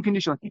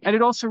 unconditionally. And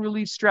it also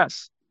relieves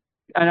stress.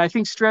 And I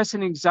think stress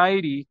and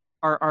anxiety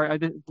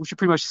which are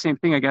pretty much the same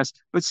thing, I guess.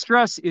 But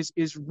stress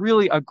is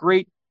really a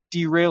great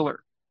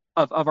derailer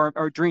of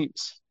our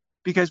dreams.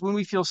 Because when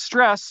we feel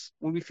stress,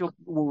 when we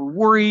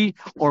worry,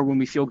 or when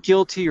we feel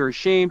guilty or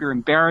ashamed or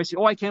embarrassed,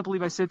 oh, I can't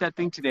believe I said that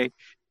thing today,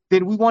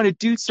 then we want to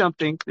do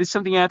something. This is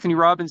something Anthony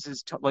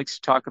Robbins likes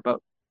to talk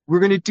about. We're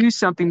going to do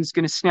something that's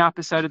going to snap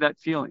us out of that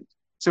feeling.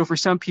 So for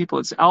some people,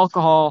 it's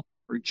alcohol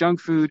or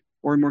junk food,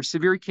 or in more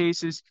severe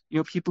cases,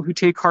 people who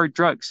take hard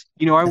drugs.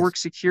 I Yes. work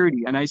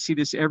security and I see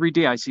this every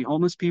day. I see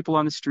homeless people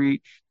on the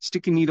street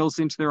sticking needles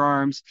into their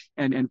arms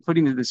and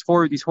putting these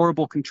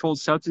horrible controlled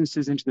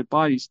substances into their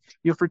bodies.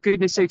 For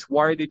goodness sakes,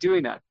 why are they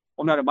doing that?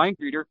 Well, I'm not a mind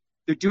reader.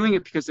 They're doing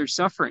it because they're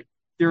suffering.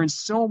 They're in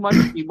so much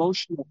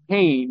emotional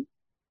pain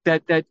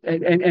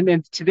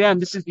and to them,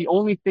 this is the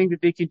only thing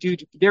that they can do.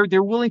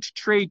 They're willing to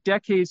trade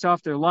decades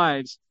off their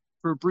lives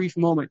for a brief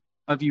moment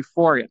of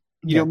euphoria.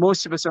 Yeah.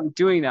 Most of us aren't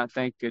doing that,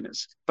 thank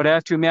goodness. But I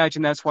have to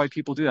imagine that's why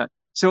people do that.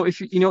 So if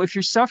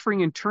you're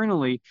suffering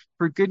internally,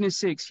 for goodness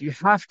sakes, you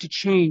have to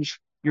change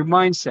your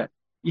mindset.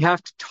 You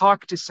have to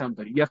talk to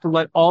somebody. You have to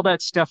let all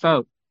that stuff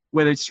out,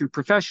 whether it's through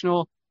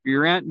professional, or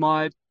your Aunt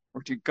Maud,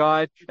 or to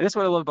God. And that's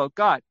what I love about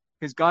God,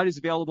 because God is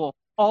available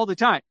all the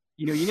time.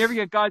 You never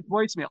get God's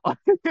voicemail.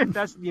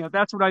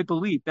 That's what I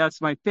believe.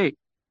 That's my faith.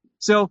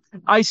 So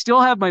I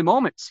still have my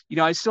moments.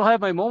 I still have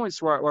my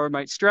moments where I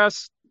might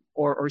stress,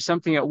 or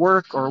something at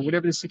work, or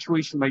whatever the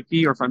situation might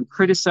be, or if I'm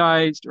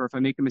criticized, or if I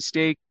make a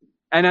mistake.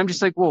 And I'm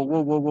just like, whoa,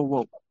 whoa, whoa, whoa,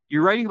 whoa.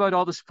 You're writing about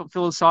all this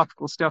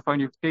philosophical stuff on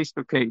your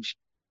Facebook page,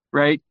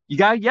 right? You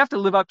have to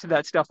live up to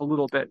that stuff a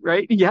little bit,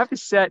 right? You have to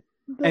set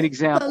an But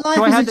example. So life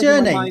I is a had that in my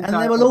journey, mind's and eye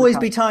there will all the always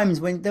time. be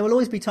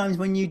times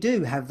when you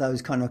do have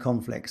those kind of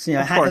conflicts.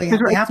 Of course. Because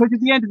We have, at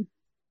the end of,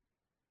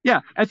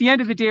 yeah, at the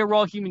end of the day, we're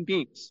all human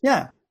beings.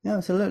 yeah, And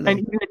absolutely.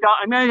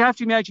 even I have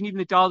to imagine even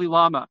the Dalai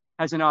Lama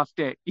has an off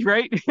day,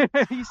 right?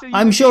 He's a I'm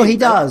human sure being,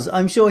 he right? does.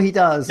 I'm sure he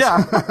does.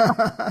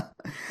 Yeah,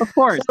 of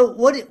course. So,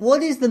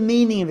 what is the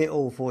meaning of it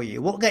all for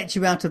you? What gets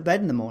you out of bed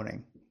in the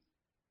morning?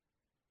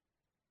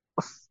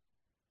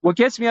 What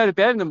gets me out of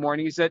bed in the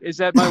morning is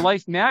that my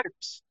life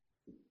matters.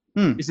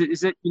 Hmm. Is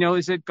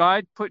it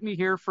God put me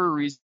here for a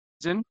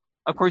reason?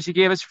 Of course, He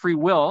gave us free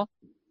will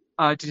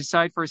to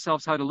decide for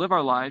ourselves how to live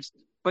our lives,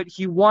 but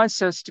He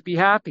wants us to be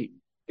happy.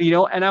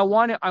 And I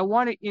want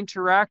to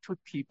interact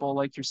with people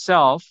like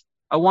yourself.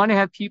 I want to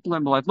have people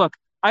in my life. Look,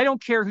 I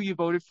don't care who you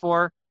voted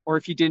for or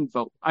if you didn't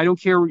vote. I don't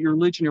care what your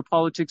religion or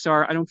politics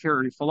are. I don't care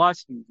what your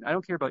philosophy. I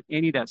don't care about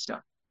any of that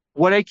stuff.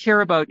 What I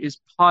care about is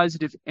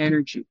positive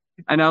energy.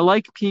 And I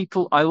like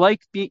people. I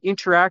like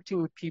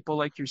interacting with people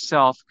like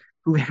yourself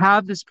who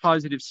have this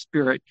positive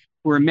spirit,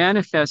 who are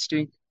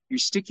manifesting. You're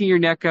sticking your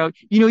neck out.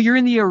 You're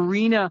in the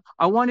arena.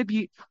 I want to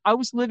be. I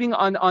was living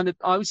I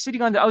was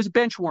sitting I was a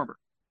bench warmer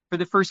for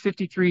the first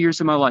 53 years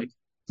of my life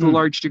to a Hmm.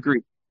 large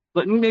degree,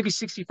 but maybe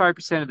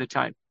 65% of the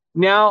time.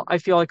 Now I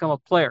feel like I'm a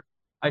player.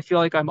 I feel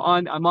like I'm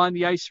on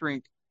the ice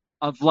rink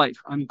of life.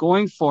 I'm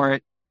going for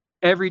it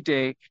every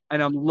day,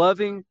 and I'm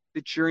loving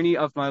the journey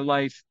of my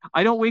life.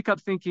 I don't wake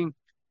up thinking,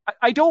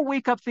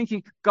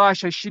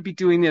 gosh, I should be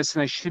doing this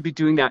and I should be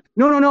doing that.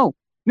 No, no, no,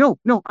 no,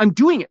 no, I'm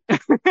doing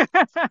it.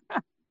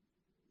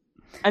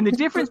 And the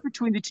difference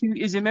between the two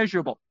is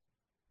immeasurable.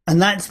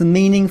 And that's the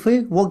meaning for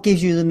you. What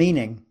gives you the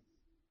meaning?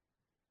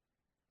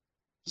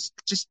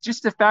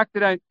 Just the fact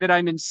that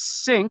I'm in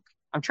sync.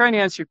 I'm trying to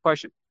answer your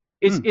question.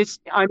 It's Hmm. it's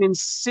I'm in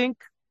sync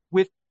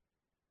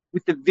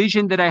with the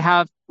vision that I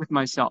have with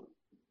myself.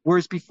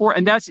 Whereas before,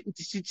 and that's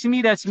to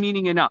me, that's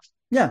meaning enough.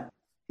 Yeah.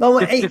 Well,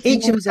 The each of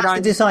feeling us has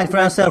to decide for that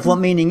I'm ourselves what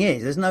meaning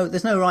is.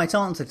 There's no right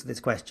answer to this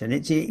question.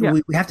 yeah.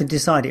 We have to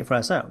decide it for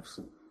ourselves.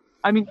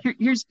 I mean,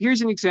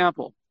 here's an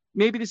example.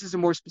 Maybe this is a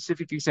more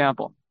specific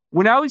example.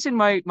 When I was in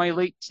my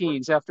late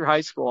teens after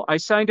high school, I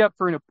signed up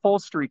for an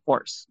upholstery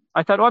course.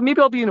 I thought, oh, maybe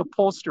I'll be an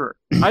upholsterer.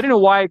 I don't know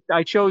why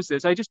I chose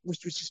this. I just was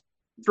just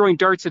throwing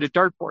darts at a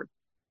dartboard.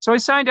 So I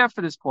signed up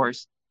for this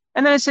course.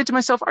 And then I said to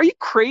myself, are you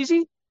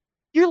crazy?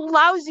 You're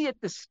lousy at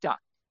this stuff.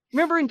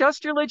 Remember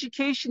industrial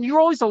education? You were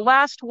always the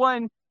last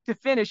one to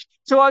finish.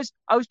 So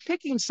I was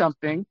picking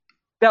something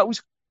that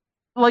was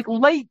like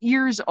light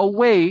years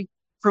away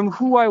from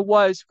who I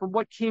was, from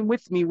what came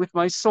with me, with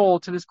my soul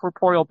to this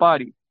corporeal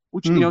body.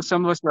 Which, Hmm.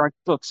 some of us are,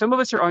 look, some of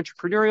us are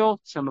entrepreneurial,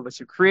 some of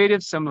us are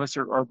creative, some of us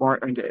are more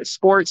into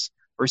sports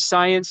or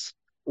science,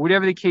 or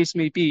whatever the case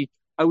may be.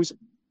 I was,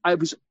 I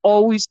was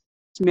always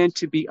meant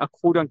to be a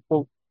quote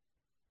unquote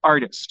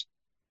artist.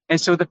 And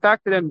so the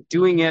fact that I'm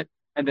doing it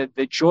and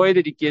the joy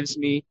that it gives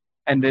me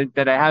and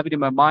that I have it in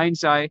my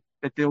mind's eye,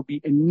 that there'll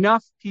be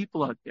enough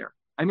people out there.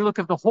 I mean, look,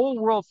 if the whole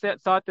world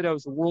thought that I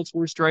was the world's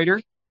worst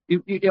writer,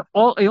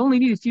 I only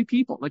need a few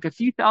people, like a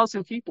few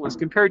thousand people as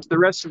compared to the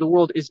rest of the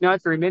world is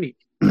not very many.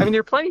 I mean,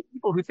 there are plenty of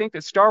people who think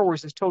that Star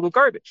Wars is total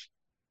garbage.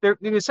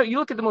 So you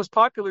look at the most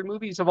popular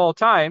movies of all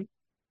time,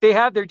 they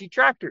have their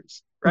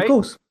detractors, Of right?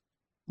 course.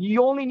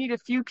 You only need a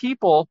few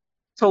people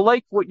to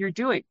like what you're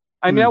doing.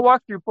 I mean, I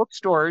walk through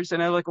bookstores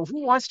and I'm like, well,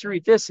 who wants to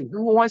read this and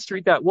who wants to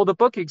read that? Well, the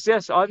book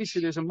exists.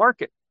 Obviously, there's a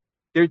market.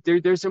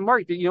 There's a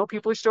market. You know,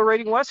 people are still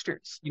writing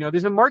Westerns. You know,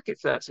 there's a market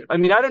for that. I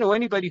mean, I don't know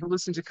anybody who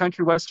listens to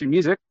country Western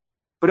music,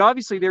 but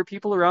obviously there are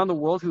people around the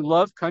world who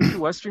love country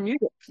Western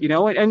music, you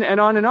know, and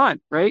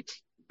on, right?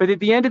 But at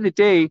the end of the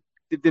day,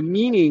 the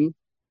meaning,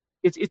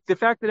 it's the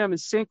fact that I'm in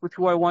sync with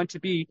who I want to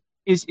be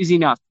is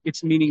enough.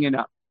 It's meaning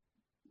enough.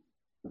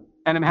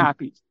 And I'm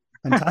happy.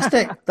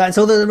 Fantastic. That's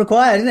all that's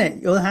required, isn't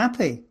it? You're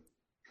happy.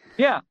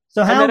 Yeah.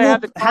 So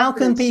how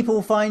can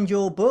people find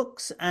your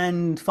books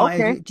and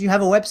do you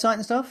have a website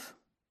and stuff?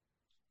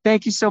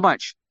 Thank you so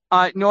much.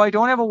 No, I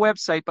don't have a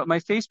website, but my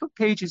Facebook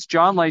page is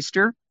John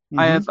Leister. Mm-hmm.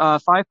 I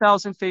have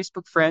 5,000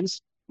 Facebook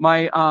friends.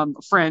 My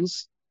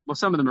friends, well,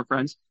 some of them are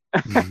friends.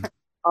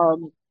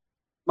 Mm-hmm.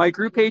 My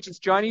group page is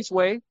Johnny's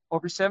Way,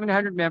 over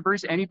 700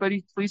 members.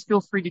 Anybody, please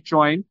feel free to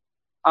join.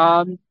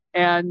 I'm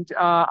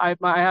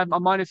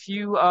on a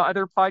few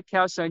other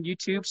podcasts on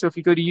YouTube. So if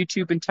you go to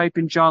YouTube and type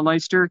in John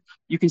Leister,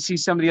 you can see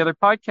some of the other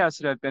podcasts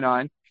that I've been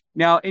on.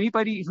 Now,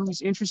 anybody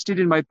who's interested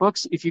in my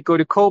books, if you go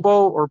to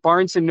Kobo or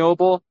Barnes &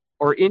 Noble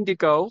or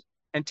Indigo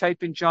and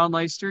type in John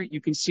Leister,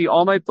 you can see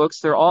all my books.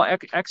 They're all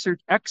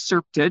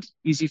excerpted,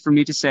 easy for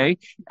me to say.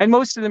 And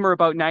most of them are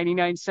about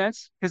 99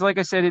 cents. Because like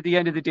I said, at the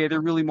end of the day, they're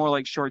really more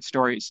like short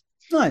stories.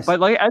 Nice. But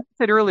like I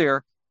said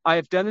earlier, I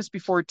have done this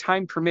before,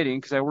 time permitting,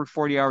 because I work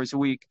 40 hours a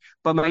week.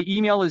 But my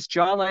email is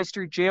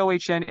johnleister,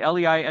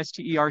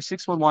 JOHNLEISTER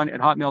 611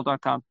 at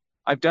hotmail.com.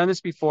 I've done this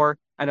before,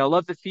 and I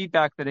love the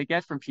feedback that I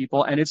get from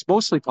people, and it's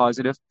mostly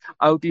positive.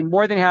 I would be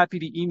more than happy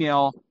to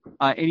email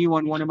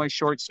anyone one of my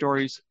short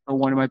stories or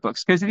one of my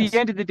books, because at the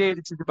end of the day,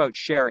 this is about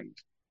sharing,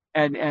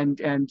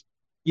 and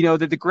you know,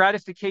 the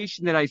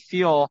gratification that I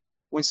feel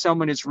when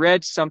someone has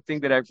read something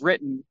that I've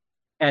written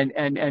and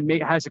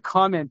has a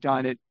comment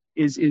on it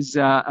is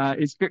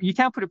you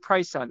can't put a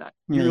price on that.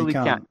 You really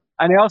can't.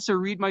 And I also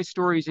read my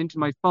stories into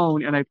my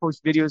phone, and I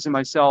post videos of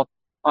myself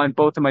on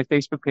both of my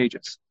Facebook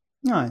pages.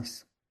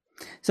 Nice.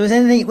 So is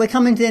anything, we're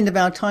coming to the end of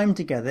our time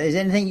together. Is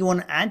there anything you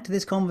want to add to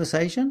this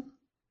conversation?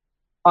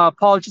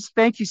 Paul, just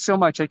thank you so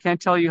much. I can't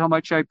tell you how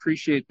much I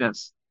appreciate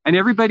this. And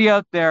everybody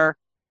out there,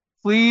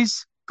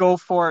 please go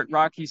for it,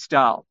 Rocky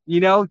style. You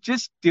know,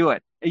 just do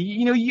it.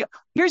 You know,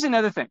 here's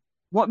another thing.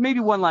 Maybe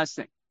one last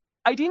thing.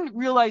 I didn't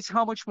realize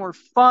how much more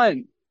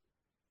fun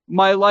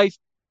my life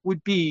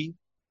would be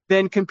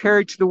than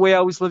compared to the way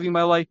I was living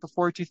my life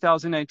before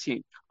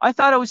 2019. I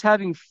thought I was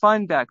having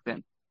fun back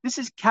then. This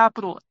is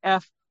capital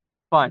F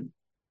fun.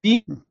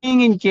 Being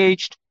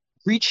engaged,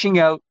 reaching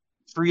out,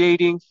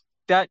 creating,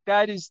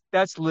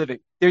 that's living.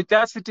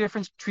 That's the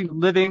difference between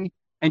living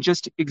and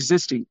just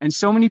existing. And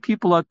so many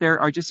people out there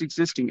are just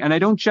existing. And I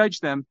don't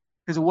judge them,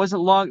 because it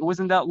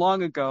wasn't that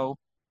long ago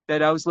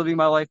that I was living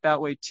my life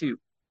that way too.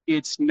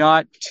 It's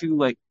not too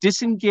late.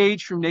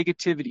 Disengage from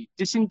negativity.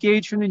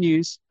 Disengage from the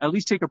news. At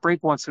least take a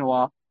break once in a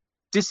while.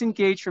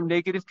 Disengage from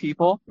negative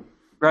people,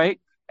 right?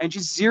 And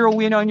just zero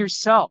in on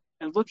yourself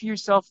and look at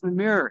yourself in the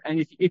mirror.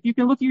 And if you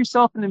can look at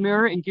yourself in the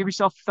mirror and give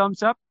yourself a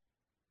thumbs up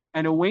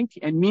and a wink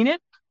and mean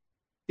it,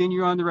 then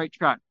you're on the right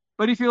track.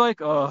 But if you're like,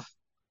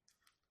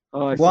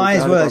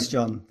 wise words,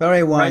 John.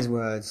 Very wise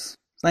words.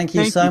 Thank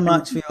you so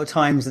much for your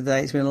time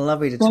today. It's been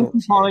lovely to talk to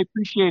you. Paul, I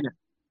appreciate it.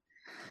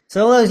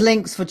 So all those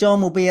links for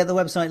John will be at the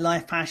website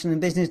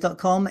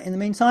lifepassionandbusiness.com. In the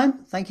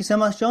meantime, thank you so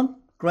much, John.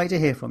 Great to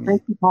hear from you.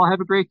 Thank you, Paul. Have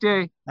a great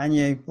day. And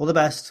you. All the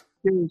best.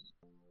 Cheers.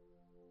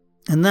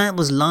 And that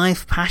was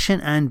Life,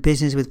 Passion and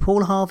Business with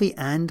Paul Harvey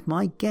and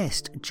my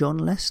guest, John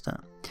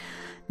Leister.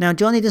 Now,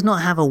 Johnny does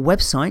not have a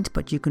website,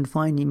 but you can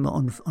find him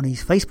on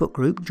his Facebook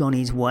group,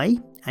 Johnny's Way,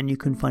 and you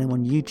can find him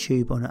on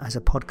YouTube as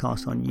a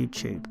podcast on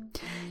YouTube.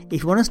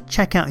 If you want to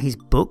check out his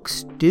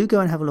books, do go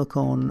and have a look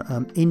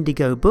on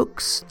Indigo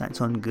Books.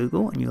 That's on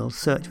Google, and you'll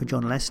search for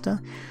John Leister.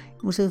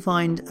 You also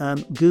find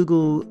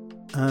Google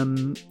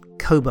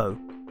Kobo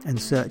and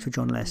search for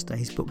John Leister.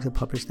 His books are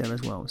published there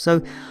as well.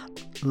 So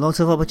lots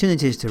of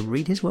opportunities to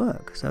read his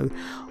work. So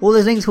all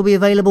those links will be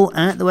available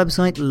at the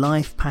website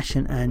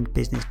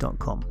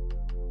lifepassionandbusiness.com.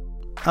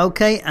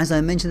 Okay, as I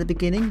mentioned at the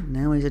beginning,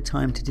 now is a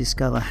time to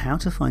discover how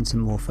to find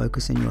some more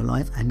focus in your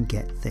life and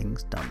get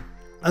things done.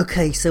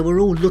 Okay, so we're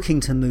all looking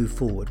to move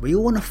forward. We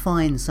all want to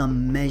find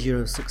some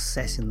measure of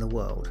success in the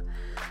world.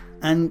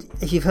 And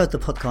if you've heard the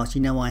podcast,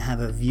 you know I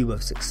have a view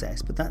of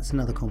success, but that's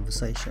another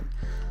conversation.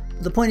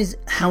 The point is,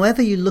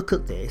 however you look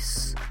at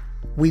this,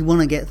 we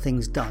want to get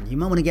things done. You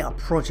might want to get a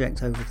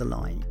project over the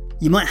line.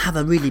 You might have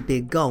a really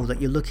big goal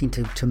that you're looking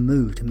to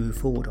move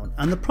forward on.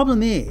 And the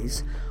problem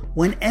is,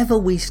 whenever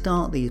we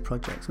start these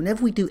projects,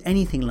 whenever we do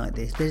anything like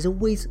this, there's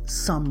always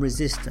some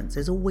resistance.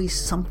 There's always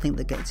something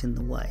that gets in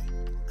the way.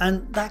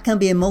 And that can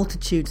be a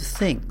multitude of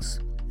things.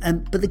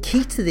 But the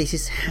key to this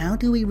is, how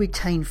do we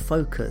retain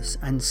focus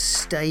and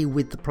stay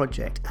with the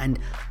project and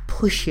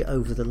push it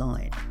over the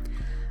line?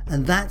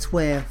 And that's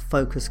where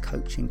focus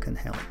coaching can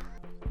help.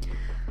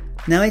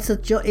 Now, it's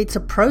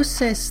a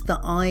process that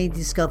I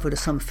discovered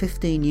some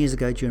 15 years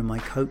ago during my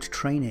coach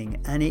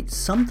training, and it's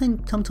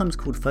something sometimes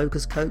called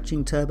focus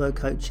coaching, turbo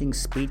coaching,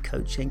 speed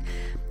coaching,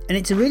 And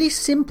it's a really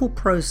simple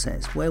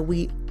process where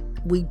we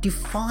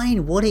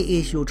define what it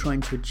is you're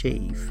trying to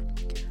achieve,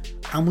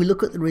 and we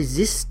look at the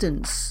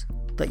resistance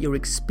that you're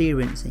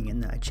experiencing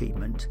in that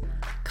achievement,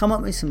 come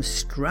up with some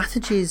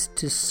strategies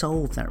to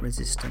solve that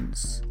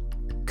resistance,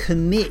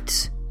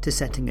 commit to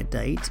setting a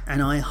date,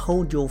 and I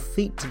hold your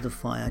feet to the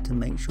fire to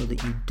make sure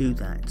that you do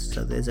that.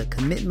 So there's a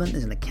commitment,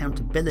 there's an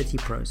accountability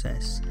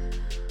process,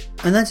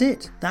 and that's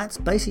it. That's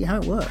basically how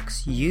it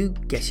works. You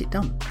get it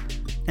done.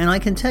 And I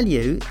can tell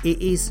you,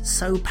 it is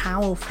so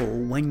powerful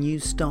when you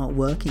start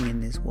working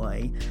in this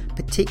way,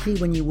 particularly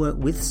when you work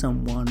with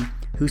someone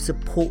who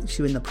supports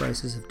you in the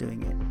process of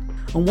doing it.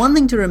 And one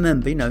thing to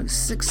remember,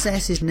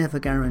 success is never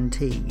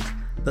guaranteed,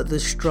 but the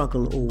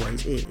struggle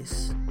always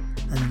is.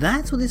 And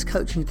that's what this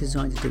coaching is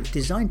designed to do. It's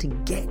designed to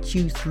get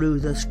you through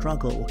the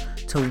struggle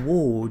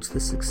towards the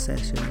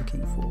success you're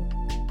looking for.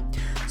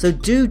 So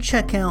do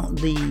check out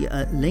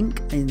the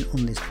link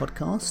on this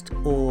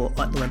podcast or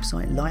at the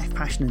website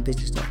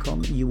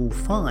lifepassionandbusiness.com. You will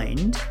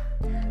find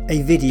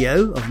a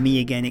video of me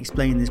again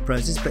explaining this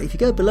process. But if you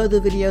go below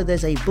the video,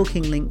 there's a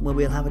booking link where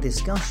we'll have a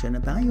discussion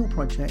about your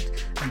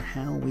project and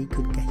how we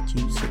could get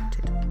you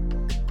sorted.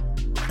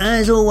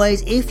 As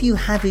always, if you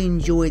have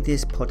enjoyed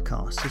this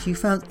podcast, if you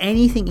found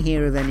anything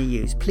here of any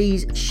use,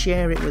 please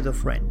share it with a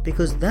friend,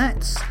 because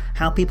that's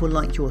how people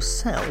like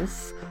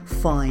yourself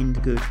find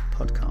good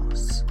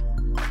podcasts.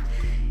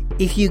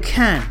 If you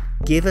can,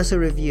 give us a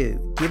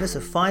review. Give us a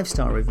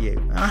 5-star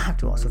review. I have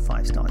to ask for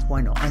 5 stars.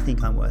 Why not? I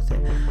think I'm worth it.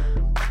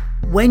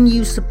 When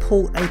you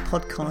support a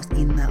podcast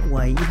in that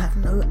way, you have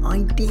no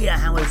idea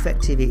how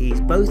effective it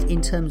is, both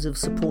in terms of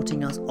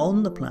supporting us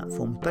on the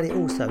platform, but it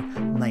also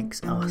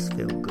makes us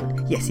feel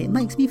good. Yes, it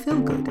makes me feel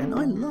good, and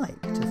I like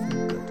to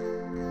feel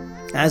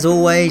good. As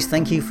always,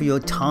 thank you for your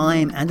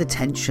time and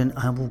attention.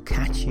 I will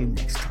catch you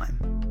next time.